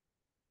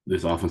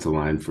this offensive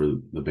line for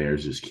the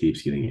Bears just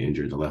keeps getting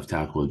injured. The left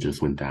tackle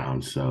just went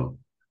down. So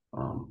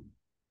um,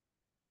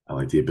 I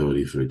like the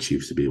ability for the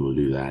Chiefs to be able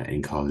to do that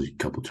and cause a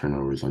couple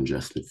turnovers on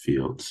Justin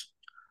Fields.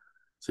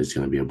 So it's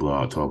going to be a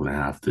blowout,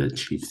 12.5. The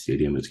Chiefs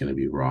Stadium is going to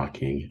be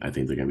rocking. I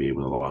think they're going to be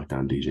able to lock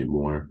down DJ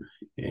Moore.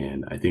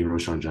 And I think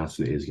Roshan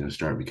Johnson is going to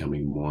start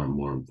becoming more and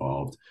more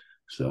involved.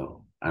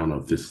 So I don't know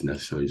if this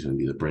necessarily is going to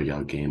be the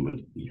breakout game, but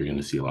you're going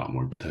to see a lot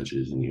more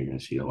touches and you're going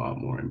to see a lot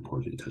more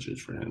important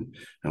touches for him.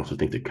 I also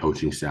think the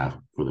coaching staff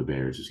for the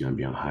Bears is going to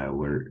be on high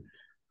alert,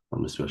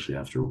 especially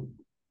after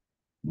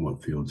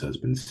what Fields has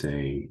been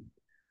saying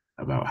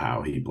about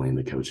how he blamed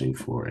the coaching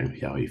for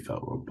and how he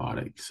felt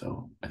robotic.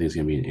 So I think it's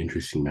going to be an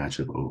interesting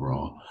matchup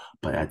overall.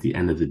 But at the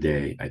end of the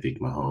day, I think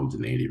Mahomes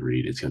and Andy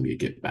Reid, it's going to be a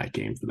get back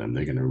game for them.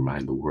 They're going to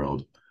remind the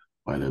world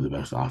why they're the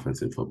best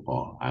offense in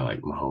football. I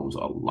like Mahomes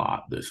a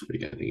lot this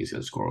week. I think he's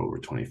going to score over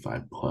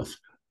 25 plus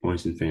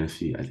points in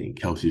fantasy. I think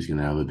Kelsey's going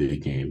to have a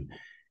big game.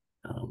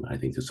 I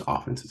think this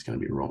offense is going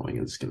to be rolling.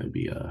 It's going to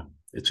be a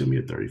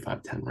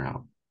 35-10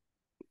 route.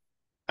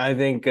 I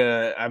think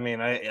I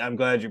mean I'm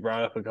glad you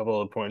brought up a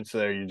couple of points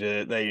there you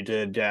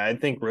did. Yeah, I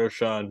think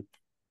Roshan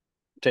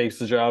takes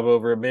the job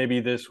over maybe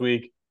this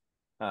week.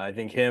 I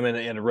think him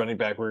and a running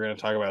back we're going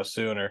to talk about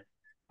sooner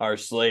are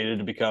slated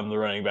to become the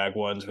running back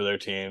ones for their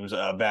teams,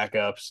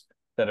 backups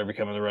that are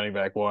becoming the running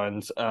back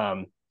ones.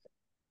 But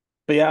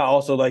yeah,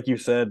 also like you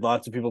said,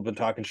 lots of people have been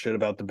talking shit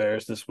about the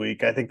Bears this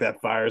week. I think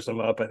that fires them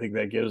up. I think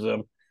that gives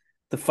them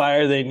the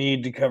fire they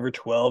need to cover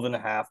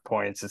 12.5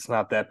 points. It's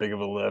not that big of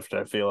a lift,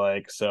 I feel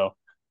like. So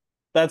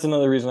that's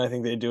another reason I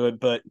think they do it.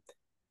 But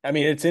I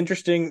mean, it's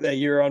interesting that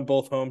you're on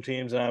both home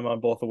teams and I'm on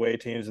both away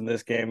teams in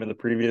this game and the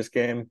previous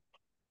game.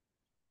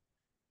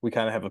 We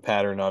kind of have a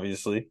pattern,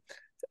 obviously.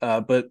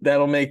 But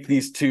that'll make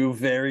these two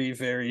very,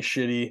 very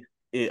shitty,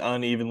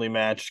 unevenly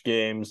matched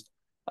games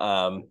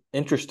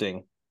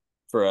interesting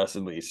for us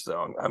at least.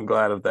 So I'm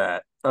glad of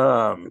that.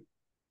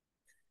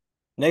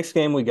 Next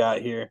game we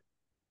got here.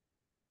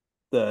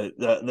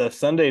 the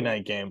Sunday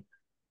night game.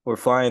 We're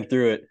flying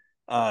through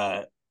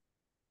it.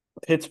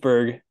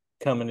 Pittsburgh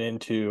coming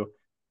into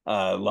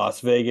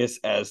Las Vegas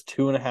as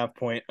 2.5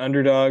 point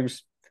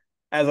underdogs.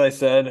 As I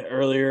said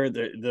earlier,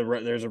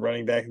 there's a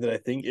running back that I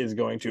think is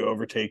going to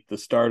overtake the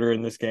starter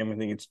in this game. I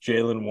think it's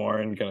Jalen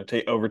Warren going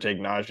to overtake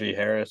Najee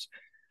Harris.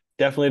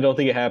 Definitely don't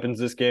think it happens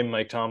this game.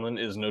 Mike Tomlin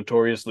is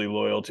notoriously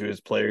loyal to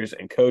his players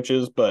and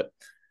coaches, but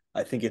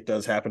I think it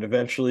does happen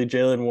eventually.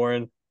 Jalen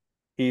Warren,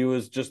 he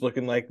was just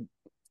looking like,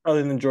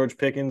 other than George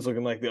Pickens, they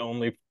were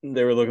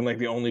looking like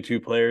the only two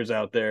players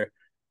out there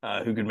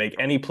who could make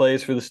any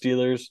plays for the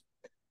Steelers.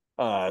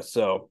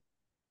 So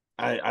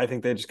I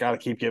think they just got to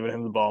keep giving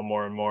him the ball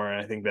more and more, and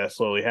I think that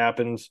slowly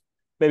happens.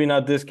 Maybe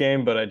not this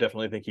game, but I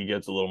definitely think he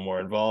gets a little more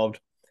involved.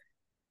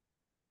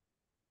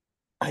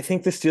 I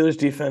think the Steelers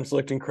defense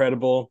looked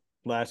incredible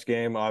last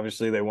game.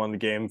 Obviously, they won the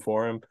game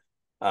for him.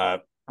 Uh,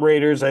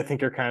 Raiders, I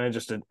think, are kind of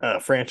just a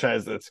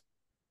franchise that's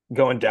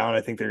going down.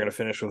 I think they're going to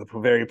finish with a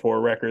very poor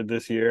record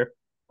this year.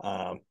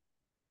 Um,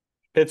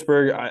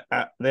 Pittsburgh,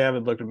 they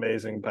haven't looked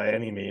amazing by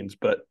any means,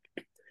 but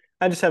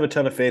I just have a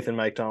ton of faith in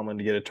Mike Tomlin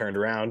to get it turned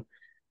around.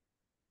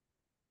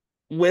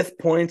 With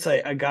points,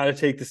 I got to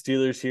take the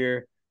Steelers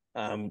here.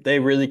 They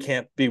really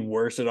can't be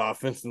worse at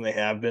offense than they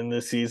have been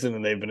this season,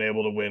 and they've been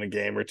able to win a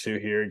game or two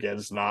here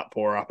against not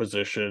poor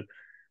opposition.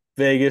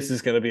 Vegas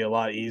is going to be a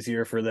lot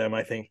easier for them,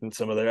 I think, than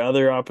some of their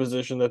other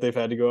opposition that they've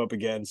had to go up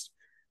against.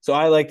 So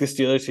I like the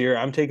Steelers here.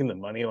 I'm taking the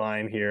money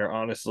line here,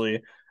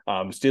 honestly.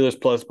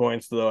 Steelers plus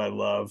points, though, I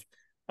love.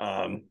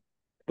 Um,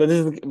 but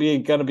this is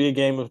going to be a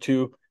game of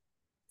two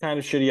kind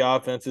of shitty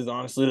offenses.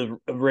 Honestly,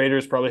 the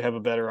Raiders probably have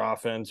a better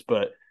offense,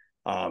 but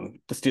the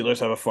Steelers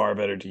have a far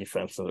better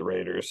defense than the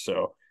Raiders.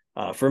 So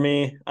for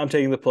me, I'm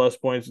taking the plus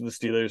points with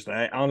the Steelers. And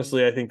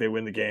I think they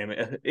win the game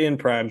in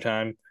prime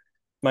time.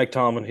 Mike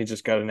Tomlin, he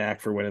just got a knack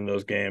for winning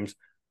those games.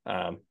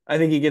 I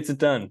think he gets it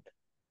done.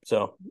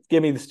 So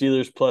give me the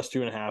Steelers plus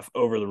 2.5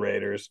 over the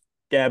Raiders.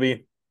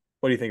 Gabby,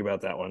 what do you think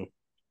about that one?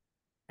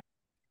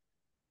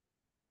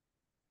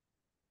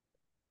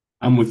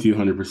 I'm with you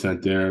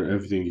 100% there.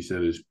 Everything you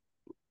said is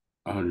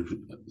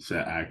 100%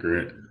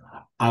 accurate.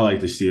 I like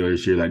the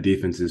Steelers here. That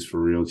defense is for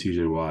real.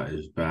 TJ Watt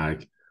is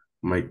back.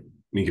 Mike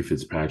Minka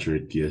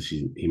Fitzpatrick, yes,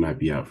 he might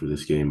be out for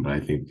this game, but I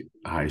think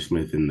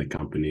Highsmith and the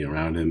company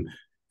around him,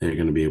 they're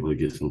going to be able to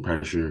get some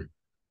pressure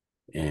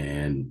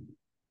and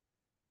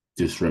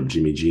disrupt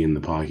Jimmy G in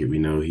the pocket. We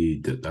know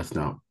that's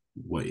not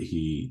what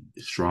he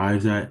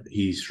strives at.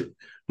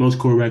 Most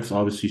quarterbacks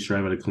obviously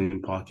strive at a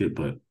clean pocket,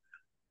 but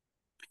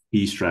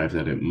he strives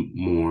at it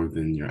more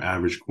than your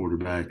average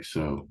quarterback.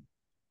 So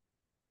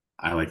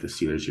I like the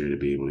Steelers here to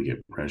be able to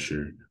get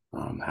pressure,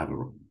 have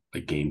a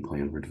game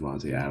plan for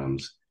Devontae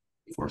Adams,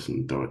 force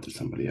him to throw it to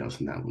somebody else,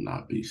 and that will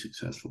not be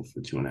successful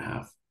for 2.5.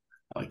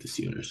 I like the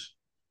Steelers.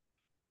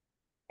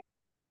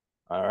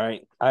 All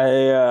right.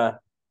 I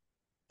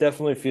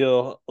definitely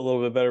feel a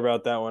little bit better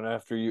about that one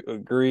after you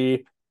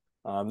agree.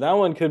 That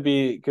one could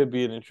be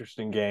an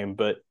interesting game,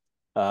 but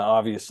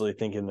obviously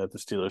thinking that the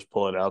Steelers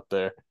pull it out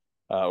there,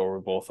 or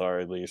we both are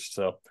at least.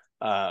 So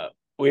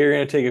we are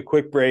going to take a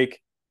quick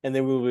break, and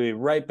then we'll be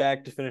right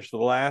back to finish the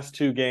last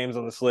two games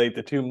on the slate,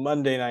 the two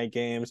Monday night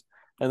games,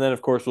 and then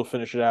of course we'll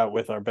finish it out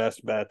with our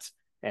best bets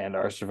and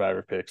our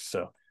survivor picks.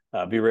 So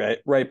be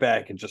right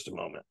back in just a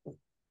moment.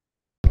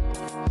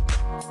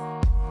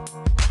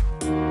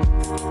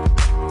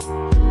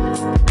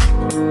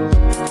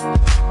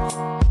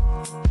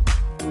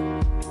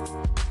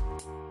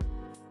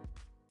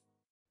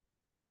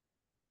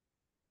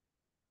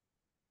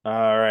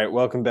 All right,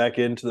 welcome back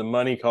into the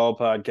Money Call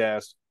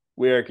podcast.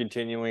 We are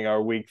continuing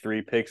our week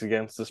 3 picks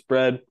against the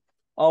spread.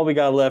 All we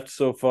got left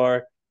so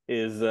far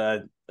is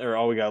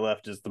all we got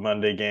left is the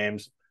Monday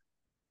games.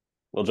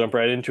 We'll jump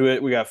right into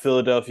it. We got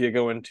Philadelphia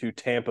going to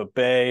Tampa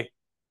Bay.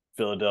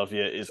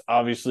 Philadelphia is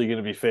obviously going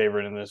to be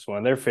favored in this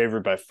one. They're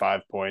favored by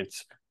 5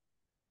 points.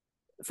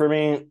 For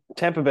me,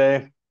 Tampa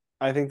Bay,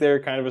 I think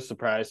they're kind of a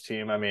surprise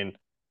team. I mean,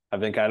 I've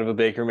been kind of a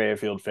Baker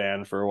Mayfield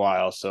fan for a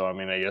while, so I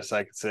mean, I guess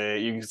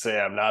you can say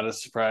I'm not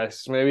as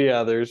surprised as maybe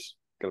others.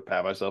 Gonna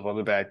pat myself on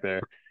the back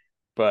there,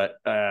 but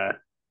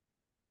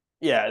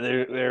yeah,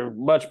 they're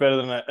much better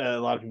than a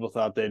lot of people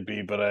thought they'd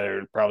be, but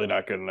they're probably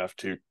not good enough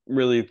to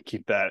really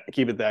keep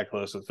it that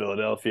close with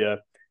Philadelphia.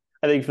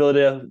 I think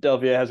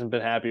Philadelphia hasn't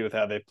been happy with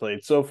how they've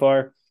played so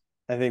far.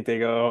 I think they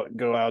go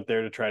out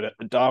there to try to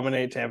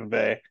dominate Tampa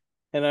Bay,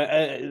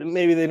 and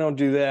maybe they don't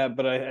do that,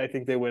 but I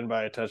think they win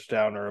by a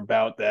touchdown or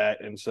about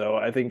that. And so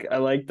I think I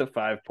like the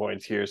 5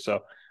 points here. So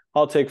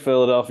I'll take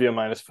Philadelphia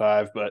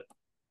 -5, but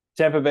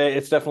Tampa Bay,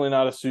 it's definitely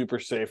not a super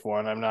safe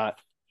one. I'm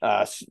not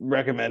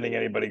recommending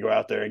anybody go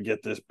out there and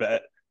get this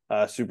bet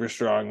super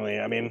strongly.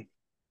 I mean,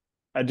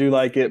 I do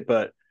like it,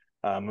 but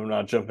I'm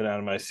not jumping out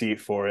of my seat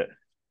for it.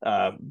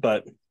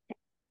 But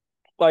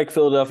like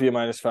Philadelphia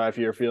 -5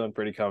 here, feeling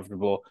pretty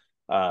comfortable.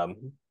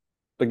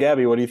 But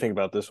Gabby, what do you think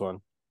about this one?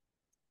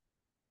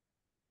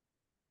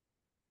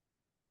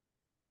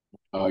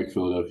 I like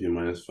Philadelphia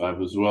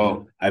 -5 as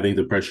well. I think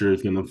the pressure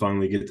is going to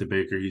finally get to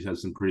Baker. He's had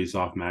some pretty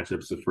soft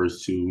matchups the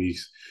first 2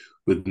 weeks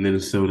with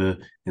Minnesota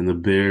and the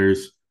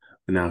Bears.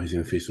 But now he's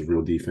going to face a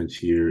real defense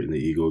here in the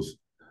Eagles,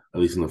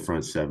 at least in the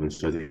front seven.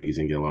 So I think he's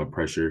going to get a lot of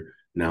pressure.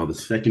 Now the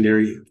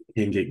secondary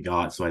can get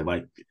got. So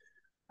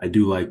I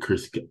do like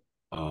Chris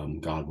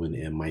Godwin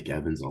and Mike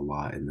Evans a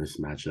lot in this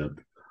matchup.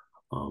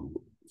 Um,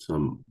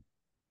 some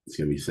it's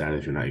gonna be sad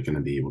if you're not gonna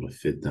be able to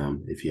fit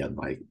them. If you had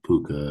like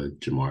Puka,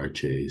 Jamar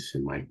Chase,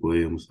 and Mike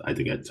Williams, I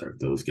think I'd start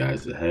those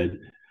guys ahead.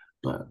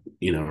 But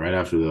right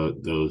after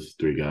those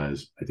three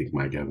guys, I think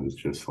Mike Evans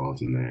just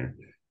falls in there.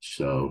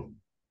 So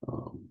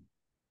um,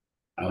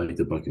 I like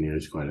the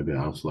Buccaneers quite a bit.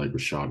 I also like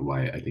Rashad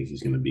White. I think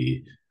he's going to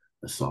be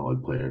a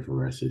solid player for the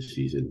rest of the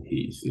season.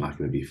 He's not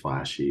going to be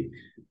flashy,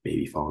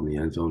 maybe fall in the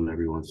end zone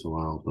every once in a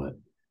while, but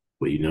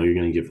what you're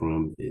going to get from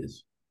him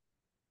is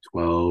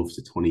 12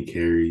 to 20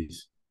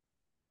 carries,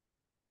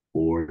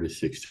 4 to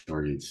 6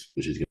 targets,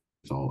 which is going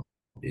to result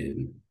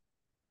in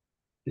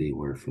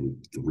anywhere from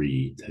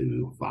 3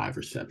 to 5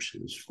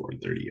 receptions for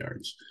 30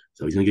 yards.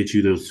 So he's going to get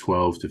you those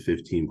 12 to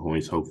 15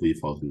 points. Hopefully, he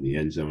falls in the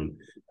end zone.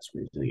 That's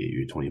when he's going to get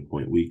you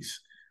 20-point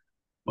weeks.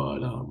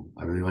 But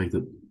I really like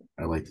the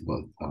I like the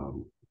both.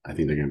 I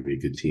think they're going to be a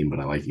good team, but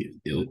I like it.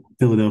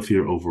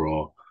 Philadelphia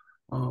overall.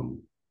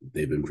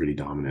 They've been pretty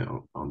dominant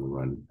on the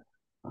run.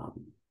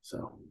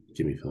 So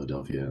give me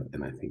Philadelphia,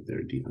 and I think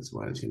their defensive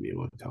line is going to be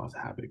able to cause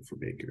havoc for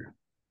Baker.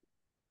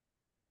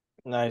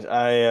 Nice.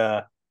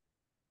 I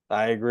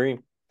agree.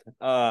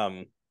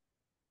 Um,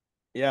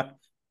 yeah.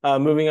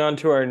 Moving on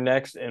to our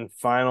next and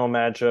final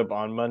matchup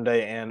on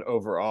Monday and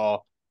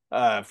overall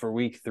for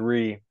week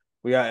 3.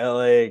 We got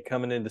LA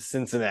coming into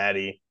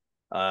Cincinnati.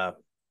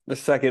 The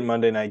second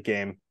Monday night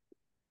game.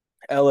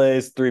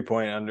 LA's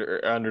 3-point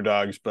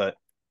underdogs, but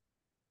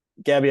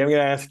Gabby, I'm going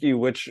to ask you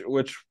which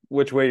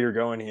way you're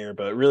going here,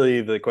 but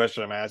really the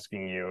question I'm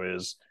asking you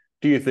is,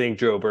 do you think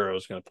Joe Burrow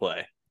is going to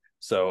play?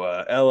 So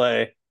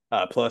LA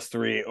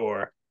 +3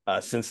 or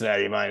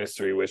Cincinnati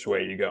 -3. Which way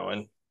are you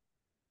going?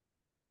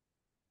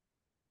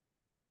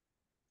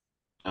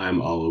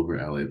 I'm all over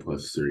LA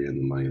 +3 in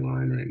the money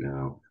line right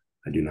now.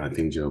 I do not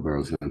think Joe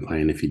Burrow's going to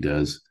play, and if he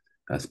does,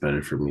 that's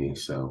better for me.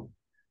 So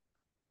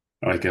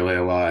I like LA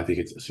a lot. I think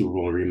it's a Super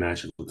Bowl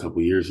rematch of a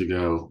couple years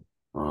ago.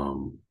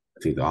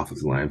 I think the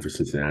offensive line for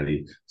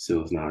Cincinnati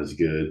still is not as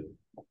good.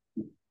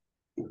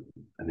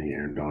 I think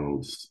Aaron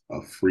Donald's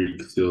a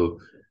freak still.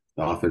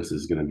 The offense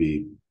is going to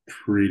be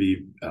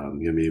pretty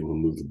going to be able to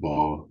move the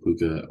ball.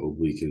 Puka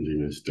oblique injury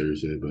is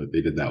Thursday, but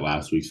they did that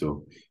last week,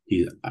 so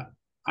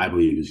I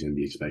believe he's going to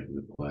be expected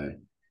to play.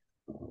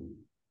 Um,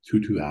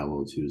 Tutu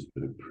Atwell too has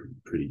been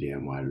a pretty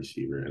damn wide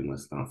receiver, and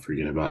let's not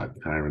forget about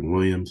Kyron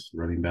Williams,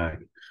 running back.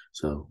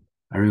 So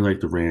I really like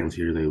the Rams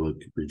here. They look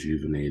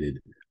rejuvenated.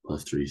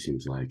 +3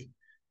 seems like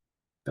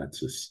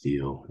that's a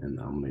steal, and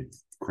I'm going to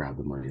grab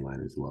the money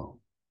line as well.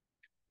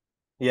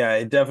 Yeah,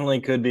 it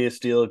definitely could be a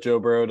steal if Joe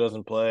Burrow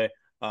doesn't play.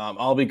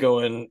 I'll be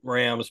going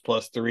Rams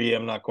 +3.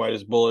 I'm not quite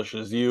as bullish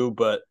as you,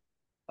 but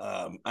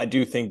I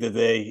do think that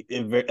they,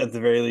 at the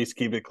very least,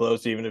 keep it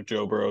close, even if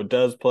Joe Burrow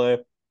does play.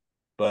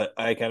 But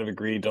I kind of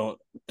agree. Don't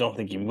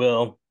think he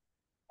will.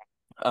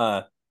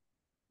 Uh,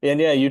 and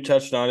yeah, you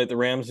touched on it. The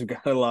Rams have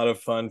got a lot of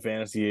fun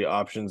fantasy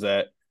options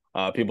that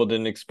people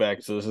didn't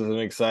expect. So this is an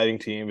exciting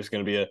team. It's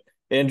going to be an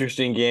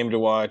interesting game to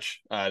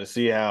watch to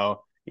see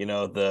how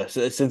the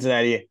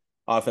Cincinnati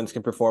offense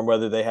can perform,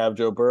 whether they have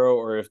Joe Burrow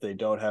or if they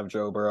don't have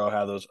Joe Burrow,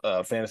 how those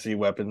fantasy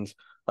weapons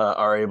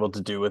are able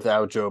to do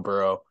without Joe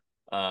Burrow.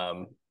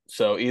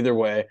 So either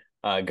way,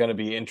 going to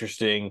be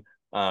interesting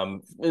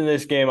in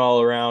this game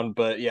all around.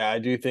 But yeah, I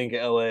do think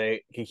LA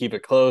can keep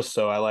it close,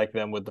 so I like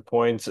them with the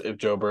points if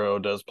Joe Burrow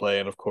does play,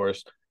 and of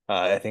course,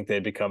 I think they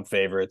become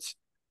favorites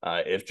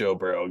if Joe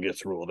Burrow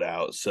gets ruled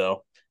out.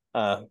 So,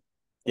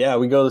 yeah,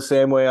 we go the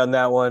same way on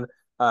that one.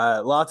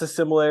 Lots of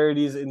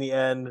similarities in the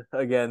end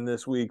again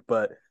this week,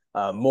 but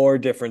more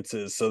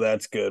differences, so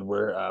that's good.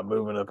 We're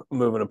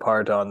moving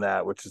apart on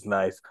that, which is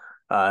nice.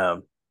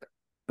 Um,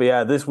 but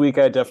yeah, this week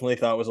I definitely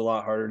thought was a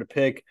lot harder to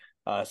pick.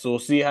 So we'll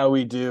see how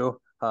we do.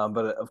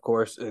 But of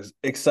course, is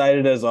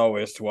excited as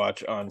always to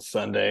watch on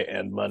Sunday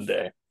and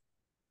Monday.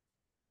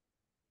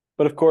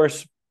 But of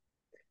course,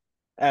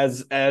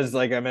 as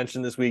like I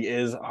mentioned, this week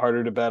is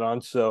harder to bet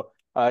on. So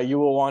you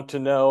will want to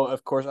know,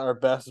 of course, our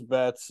best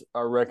bets,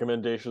 our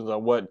recommendations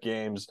on what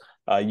games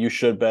you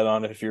should bet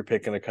on if you're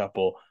picking a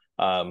couple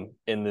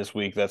in this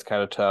week. That's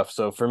kind of tough.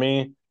 So for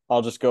me,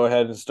 I'll just go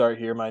ahead and start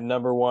here. My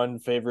number one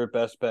favorite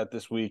best bet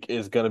this week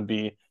is going to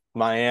be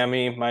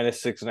Miami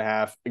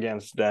 -6.5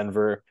 against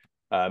Denver.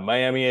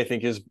 Miami, I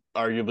think, is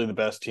arguably the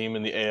best team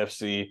in the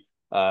AFC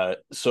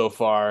so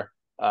far.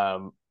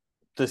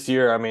 This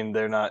year, I mean,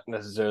 they're not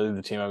necessarily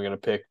the team I'm going to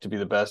pick to be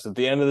the best at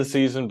the end of the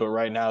season, but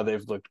right now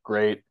they've looked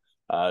great.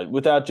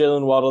 Without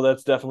Jalen Waddle,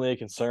 that's definitely a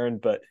concern,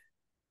 but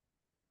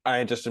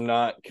I just am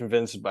not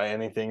convinced by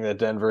anything that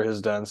Denver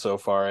has done so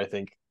far. I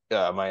think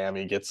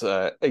Miami gets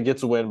a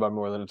win by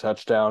more than a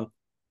touchdown.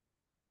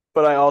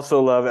 But I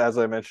also love, as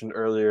I mentioned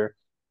earlier,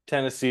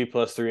 Tennessee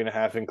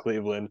 +3.5 in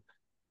Cleveland.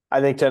 I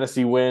think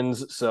Tennessee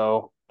wins,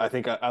 so I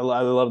think I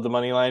love the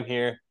money line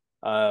here.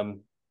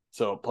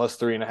 So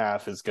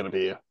 +3.5 is going to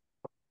be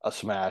a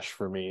smash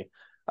for me.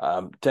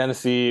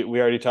 Tennessee,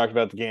 we already talked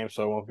about the game,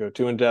 so I won't go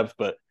too in depth,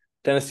 but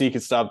Tennessee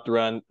can stop the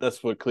run.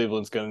 That's what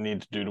Cleveland's going to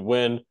need to do to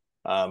win.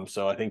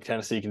 So I think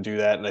Tennessee can do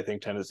that, and I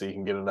think Tennessee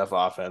can get enough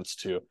offense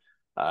to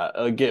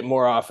get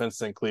more offense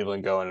than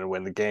Cleveland going and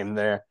win the game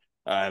there.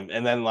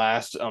 And then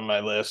last on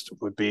my list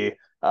would be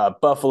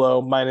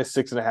Buffalo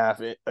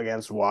 -6.5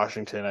 against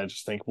Washington. I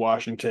just think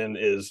Washington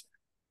is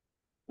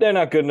they're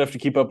not good enough to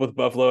keep up with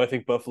Buffalo. I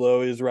think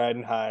Buffalo is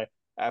riding high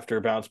after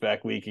a bounce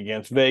back week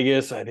against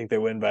Vegas. I think they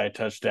win by a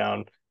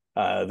touchdown.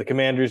 The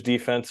Commanders'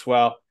 defense,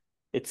 well,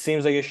 it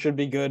seems like it should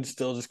be good,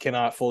 still just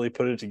cannot fully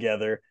put it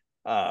together.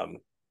 Um,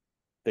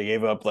 they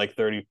gave up like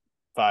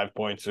 35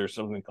 points or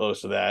something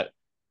close to that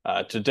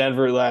to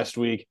Denver last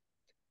week,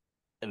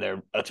 and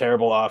they're a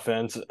terrible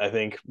offense. I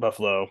think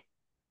Buffalo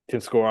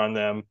can score on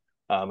them.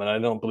 And I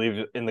don't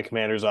believe in the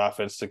Commanders'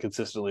 offense to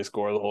consistently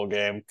score the whole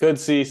game. Could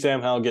see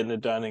Sam Howell getting it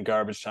done in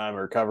garbage time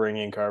or covering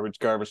in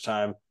garbage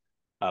time,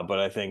 but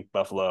I think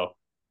Buffalo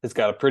has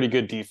got a pretty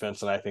good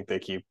defense, and I think they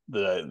keep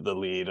the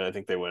lead. I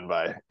think they win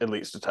by at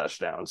least a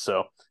touchdown.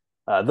 So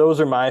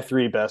those are my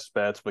three best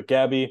bets. But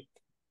Gabby,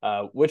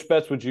 which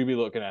bets would you be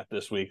looking at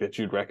this week that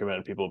you'd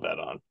recommend people bet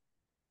on?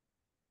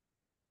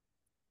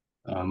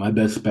 My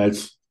best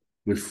bets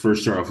would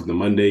first start off with the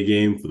Monday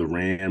game for the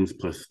Rams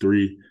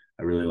 +3.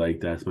 I really like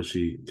that,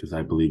 especially because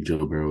I believe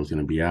Joe Burrow is going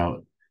to be out.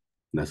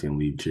 And that's going to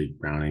leave Jake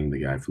Browning,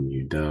 the guy from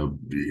UW,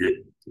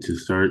 to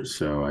start.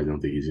 So I don't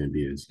think he's going to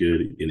be as good.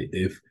 And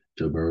if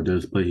Joe Burrow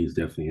does play, he's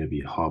definitely going to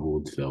be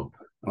hobbled. So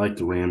I like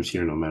the Rams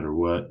here no matter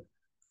what.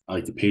 I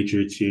like the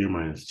Patriots here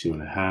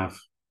 -2.5.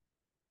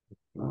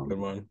 Good Um,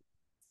 one.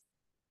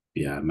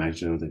 yeah, Mac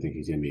Jones, I think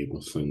he's going to be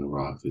able to sling the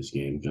rock this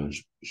game. Going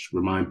to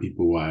remind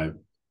people why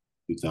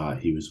we thought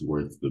he was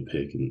worth the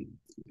pick a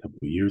couple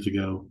of years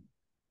ago.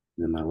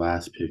 And then my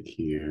last pick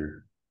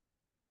here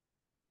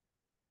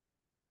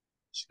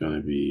is going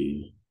to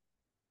be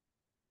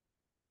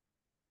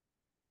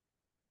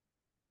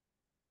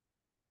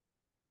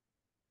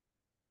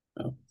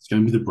it's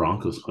going to be the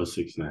Broncos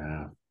 +6.5.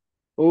 I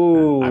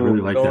really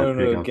Ooh, like that going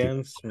pick. I think,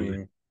 against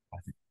me.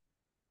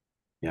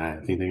 yeah,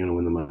 I think they're going to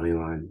win the money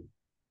line.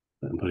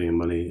 I'm putting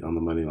money on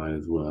the money line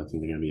as well. I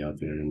think they're going to be out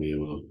there and be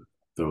able to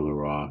throw the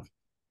rock.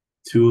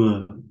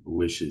 Tua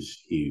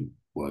wishes he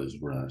was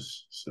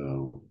Russ,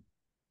 so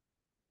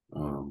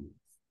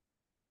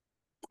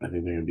I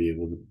think they're going to be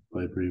able to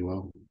play pretty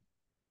well.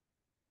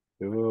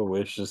 Tua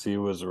wishes he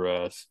was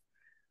Russ.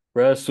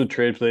 Russ would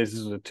trade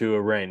places with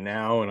Tua right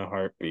now in a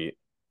heartbeat.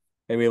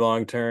 Maybe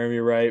long term,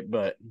 you're right,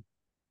 but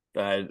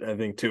I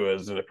think Tua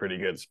is in a pretty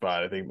good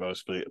spot. I think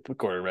most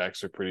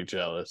quarterbacks are pretty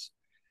jealous.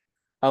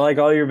 I like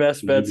all your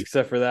best bets Maybe.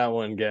 except for that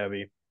one,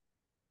 Gabby.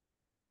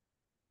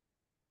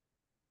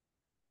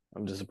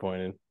 I'm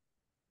disappointed.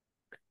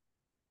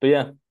 But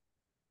yeah,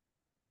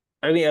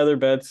 any other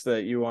bets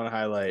that you want to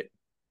highlight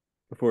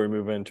before we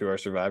move into our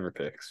survivor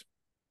picks?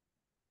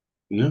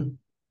 No.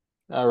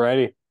 All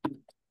righty.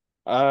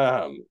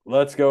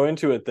 Let's go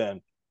into it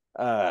then.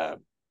 Uh,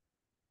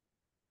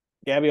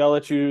 Gabby, I'll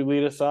let you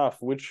lead us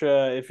off. Which,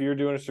 if you're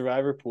doing a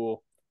survivor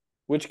pool,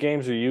 which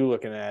games are you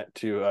looking at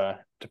to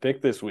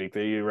pick this week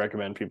that you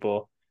recommend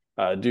people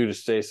do to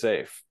stay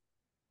safe?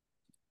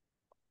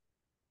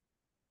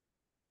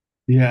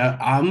 Yeah,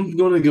 I'm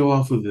going to go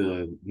off of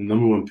the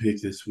number one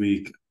pick this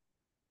week.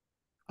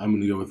 I'm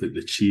going to go with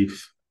the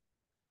Chiefs.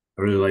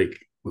 I really like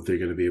what they're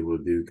going to be able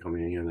to do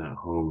coming in at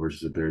home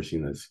versus a Bears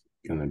team that's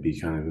going to be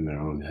kind of in their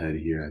own head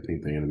here. I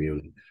think they're going to be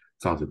able to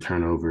cause a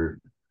turnover.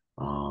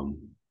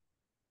 Um,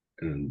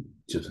 and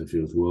Justin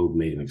Fields will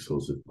make an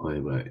explosive play,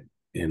 but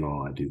in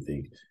all, I do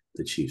think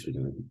the Chiefs are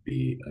going to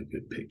be a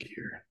good pick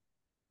here.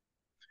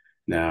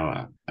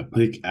 Now, I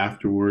pick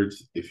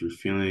afterwards if you're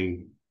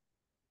feeling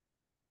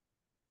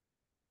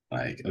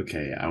like,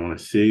 okay, I want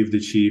to save the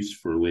Chiefs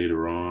for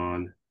later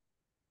on.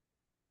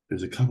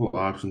 There's a couple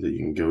options that you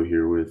can go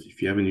here with.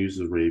 If you haven't used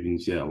the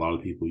Ravens yet, a lot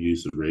of people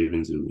use the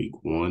Ravens in week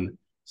one,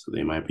 so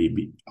they might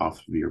be off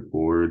of your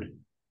board.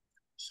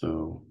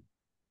 So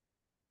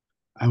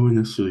I wouldn't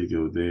necessarily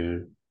go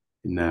there.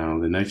 Now,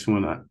 the next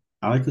one,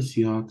 I like the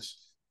Seahawks.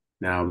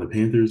 Now, the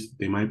Panthers,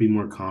 they might be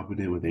more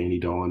confident with Andy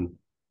Dalton,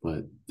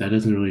 but that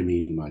doesn't really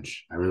mean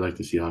much. I really like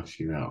the Seahawks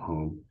here at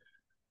home.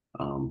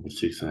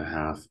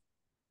 6.5,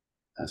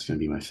 that's going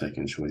to be my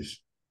second choice.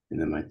 And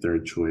then my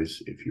third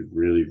choice, if you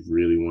really,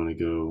 really want to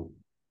go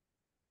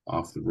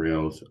off the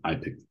rails, I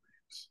pick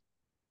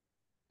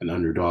an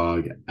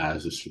underdog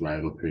as a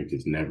survival pick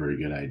is never a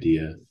good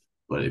idea.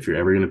 But if you're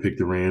ever going to pick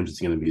the Rams, it's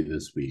going to be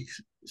this week,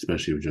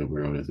 especially if Joe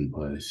Burrow doesn't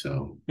play.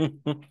 So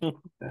That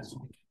that's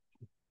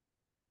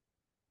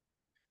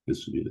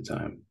this would be the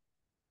time.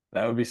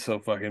 would be so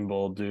fucking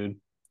bold, dude.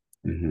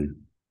 Mm-hmm.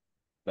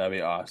 That'd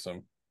be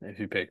awesome if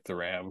you picked the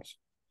Rams.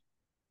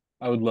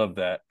 I would love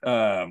that.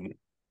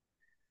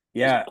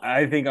 Yeah,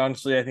 I think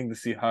honestly, I think the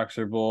Seahawks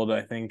are bold.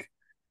 I think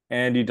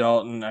Andy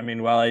Dalton. I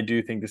mean, while I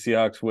do think the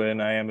Seahawks win,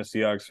 I am a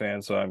Seahawks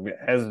fan, so I'm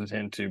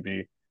hesitant to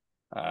be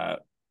uh,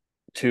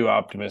 too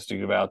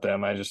optimistic about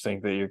them. I just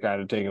think that you're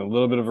kind of taking a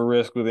little bit of a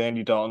risk with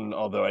Andy Dalton,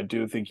 although I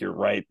do think you're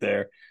right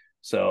there.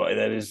 So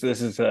this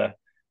is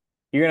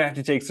you're gonna have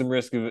to take some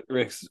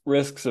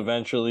risks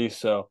eventually.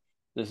 So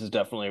this is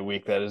definitely a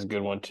week that is a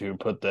good one to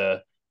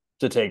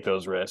to take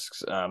those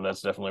risks.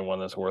 That's definitely one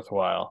that's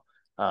worthwhile.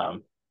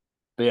 Um,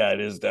 but yeah, it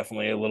is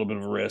definitely a little bit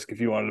of a risk. If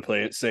you wanted to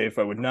play it safe,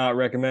 I would not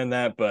recommend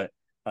that, but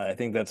I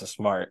think that's a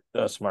smart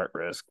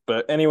risk.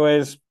 But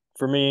anyways,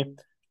 for me,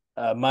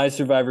 my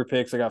survivor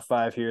picks, I got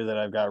five here that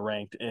I've got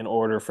ranked in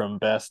order from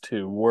best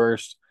to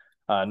worst.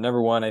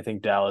 Number one, I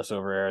think Dallas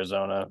over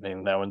Arizona. I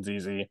mean, that one's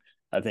easy.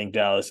 I think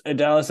Dallas,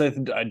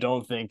 I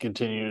don't think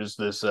continues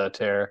this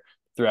tear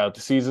throughout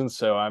the season,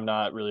 so I'm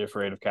not really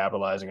afraid of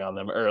capitalizing on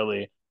them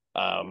early.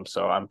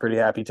 So I'm pretty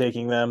happy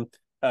taking them.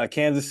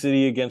 Kansas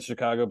City against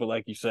Chicago, but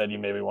like you said, you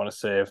maybe want to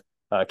save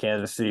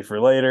Kansas City for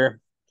later.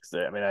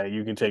 I mean,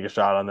 you can take a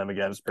shot on them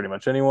against pretty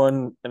much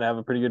anyone and have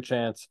a pretty good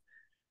chance.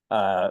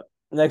 Uh,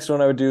 Next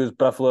one I would do is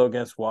Buffalo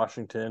against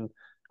Washington,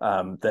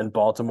 then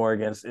Baltimore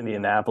against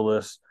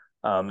Indianapolis,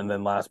 and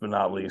then last but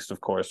not least, of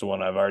course, the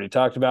one I've already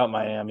talked about,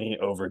 Miami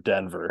over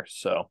Denver.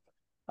 So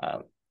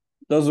um,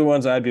 those are the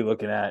ones I'd be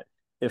looking at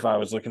if I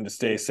was looking to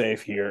stay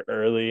safe here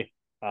early.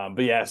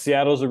 But yeah,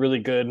 Seattle's a really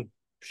good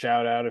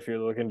shout out if you're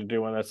looking to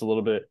do one that's a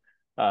little bit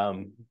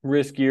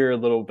riskier, a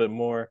little bit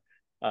more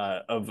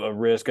of a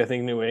risk. I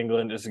think New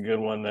England is a good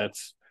one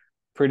that's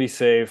pretty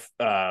safe,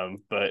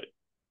 but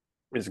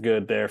is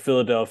good there.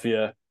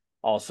 Philadelphia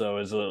also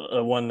is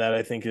a one that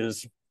I think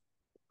is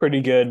pretty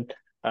good.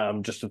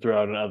 Just to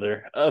throw out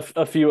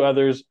a few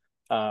others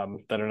that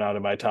are not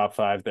in my top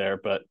five there,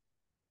 but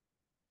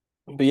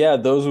yeah,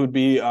 those would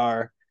be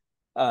uh,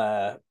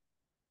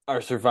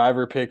 our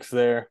survivor picks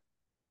there.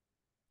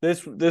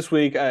 This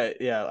week,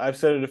 I've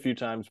said it a few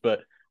times, but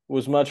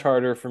was much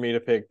harder for me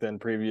to pick than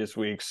previous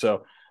weeks.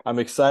 So I'm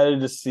excited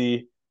to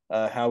see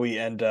how we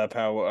end up,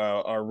 how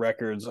our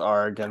records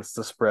are against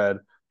the spread.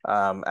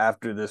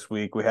 After this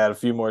week, we had a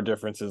few more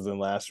differences than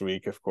last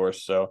week, of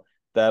course. So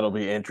that'll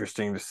be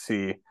interesting to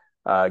see,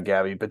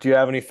 Gabby. But do you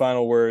have any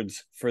final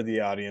words for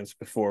the audience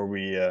before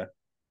we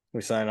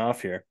sign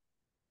off here?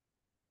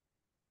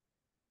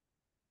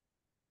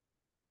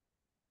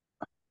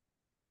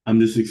 I'm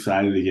just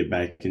excited to get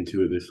back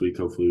into it this week.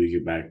 Hopefully, we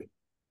get back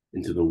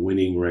into the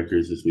winning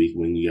records this week,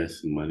 win you guys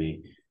some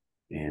money,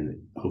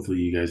 and hopefully,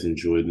 you guys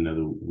enjoyed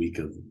another week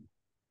of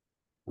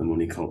the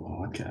Money Call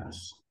podcast.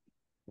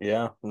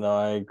 Yeah, no,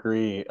 I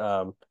agree.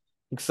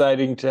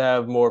 Exciting to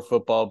have more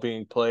football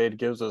being played,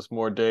 gives us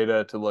more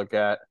data to look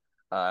at.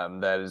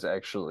 That is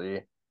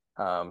actually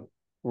um,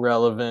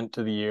 relevant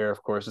to the year.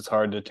 Of course, it's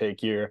hard to take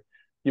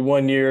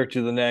one year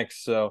to the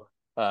next. So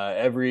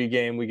every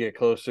game we get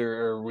closer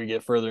or we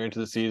get further into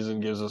the season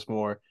gives us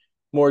more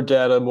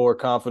data, more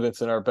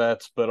confidence in our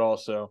bets, but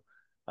also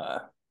uh,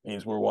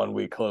 means we're one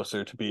week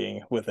closer to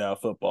being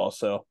without football.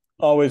 So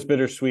always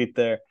bittersweet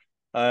there.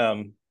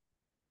 Um,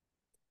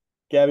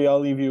 Gabby, I'll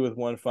leave you with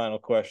one final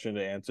question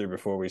to answer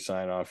before we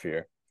sign off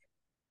here.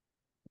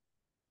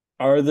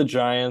 Are the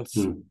Giants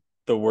Hmm.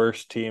 the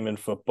worst team in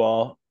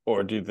football,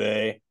 or do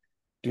they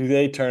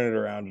turn it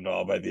around at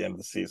all by the end of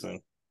the season?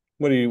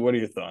 What are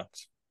your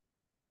thoughts?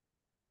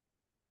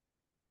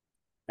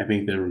 I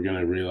think they were going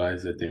to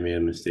realize that they made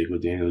a mistake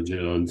with Daniel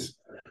Jones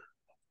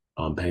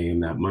paying him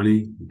that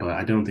money, but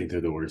I don't think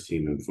they're the worst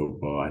team in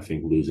football. I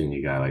think losing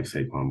a guy like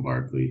Saquon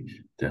Barkley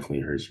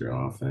definitely hurts your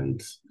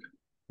offense,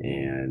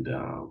 and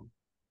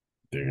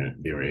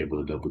they were able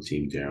to double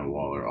team Darren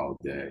Waller all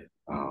day.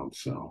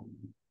 So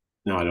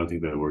no, I don't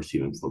think they're the worst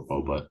team in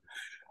football, but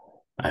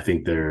I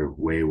think they're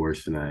way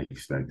worse than I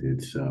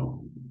expected.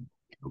 So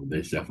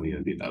there's definitely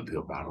going to be an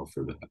uphill battle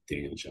for the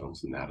Daniel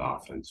Jones in that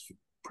offense,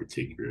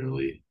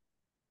 particularly.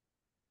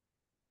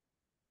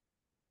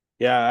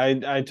 Yeah,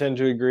 I tend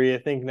to agree. I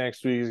think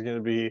next week is going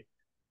to be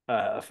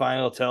a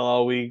final tell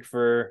all week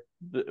for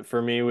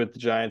me with the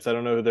Giants. I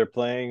don't know who they're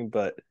playing,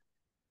 but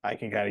I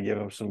can kind of give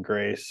them some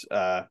grace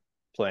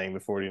playing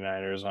the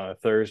 49ers on a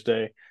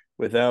Thursday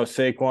without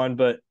Saquon,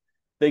 but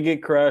they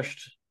get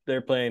crushed. They're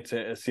playing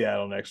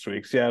Seattle next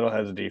week. Seattle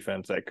has a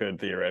defense that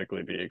could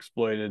theoretically be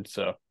exploited.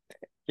 So,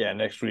 yeah,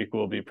 next week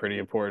will be pretty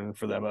important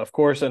for them. Of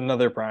course,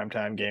 another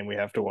primetime game we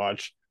have to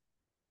watch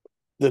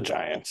the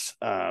Giants.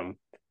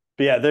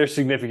 But yeah, they're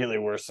significantly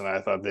worse than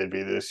I thought they'd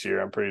be this year.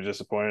 I'm pretty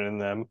disappointed in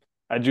them.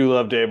 I do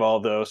love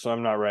Dayball though, so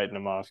I'm not writing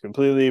them off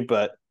completely,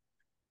 but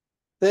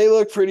they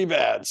look pretty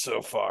bad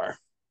so far.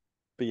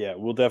 But yeah,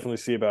 we'll definitely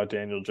see about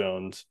Daniel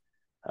Jones.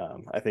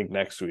 I think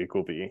next week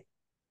will be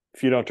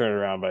if you don't turn it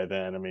around by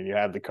then. I mean, you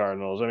had the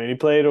Cardinals. I mean, he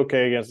played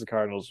okay against the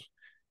Cardinals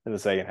in the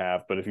second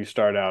half, but if you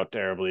start out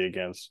terribly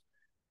against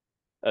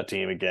a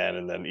team again,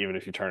 and then even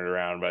if you turn it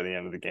around by the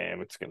end of the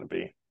game, it's gonna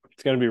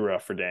be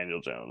rough for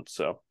Daniel Jones.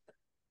 So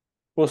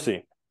we'll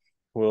see.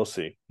 We'll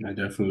see. I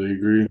definitely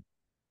agree.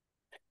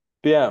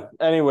 But yeah,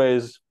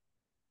 anyways,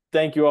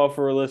 thank you all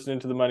for listening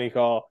to the Money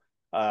Call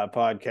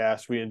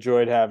podcast. We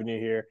enjoyed having you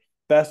here.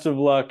 Best of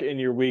luck in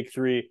your week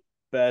 3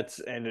 bets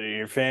and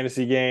your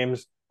fantasy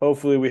games.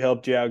 Hopefully, we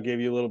helped you out, gave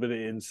you a little bit of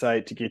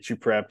insight to get you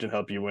prepped and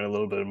help you win a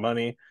little bit of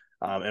money.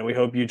 And we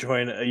hope you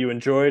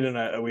enjoyed,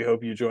 and we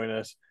hope you join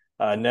us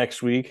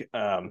next week.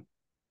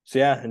 So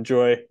yeah,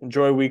 enjoy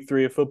week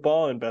 3 of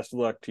football, and best of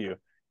luck to you.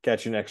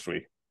 Catch you next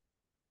week.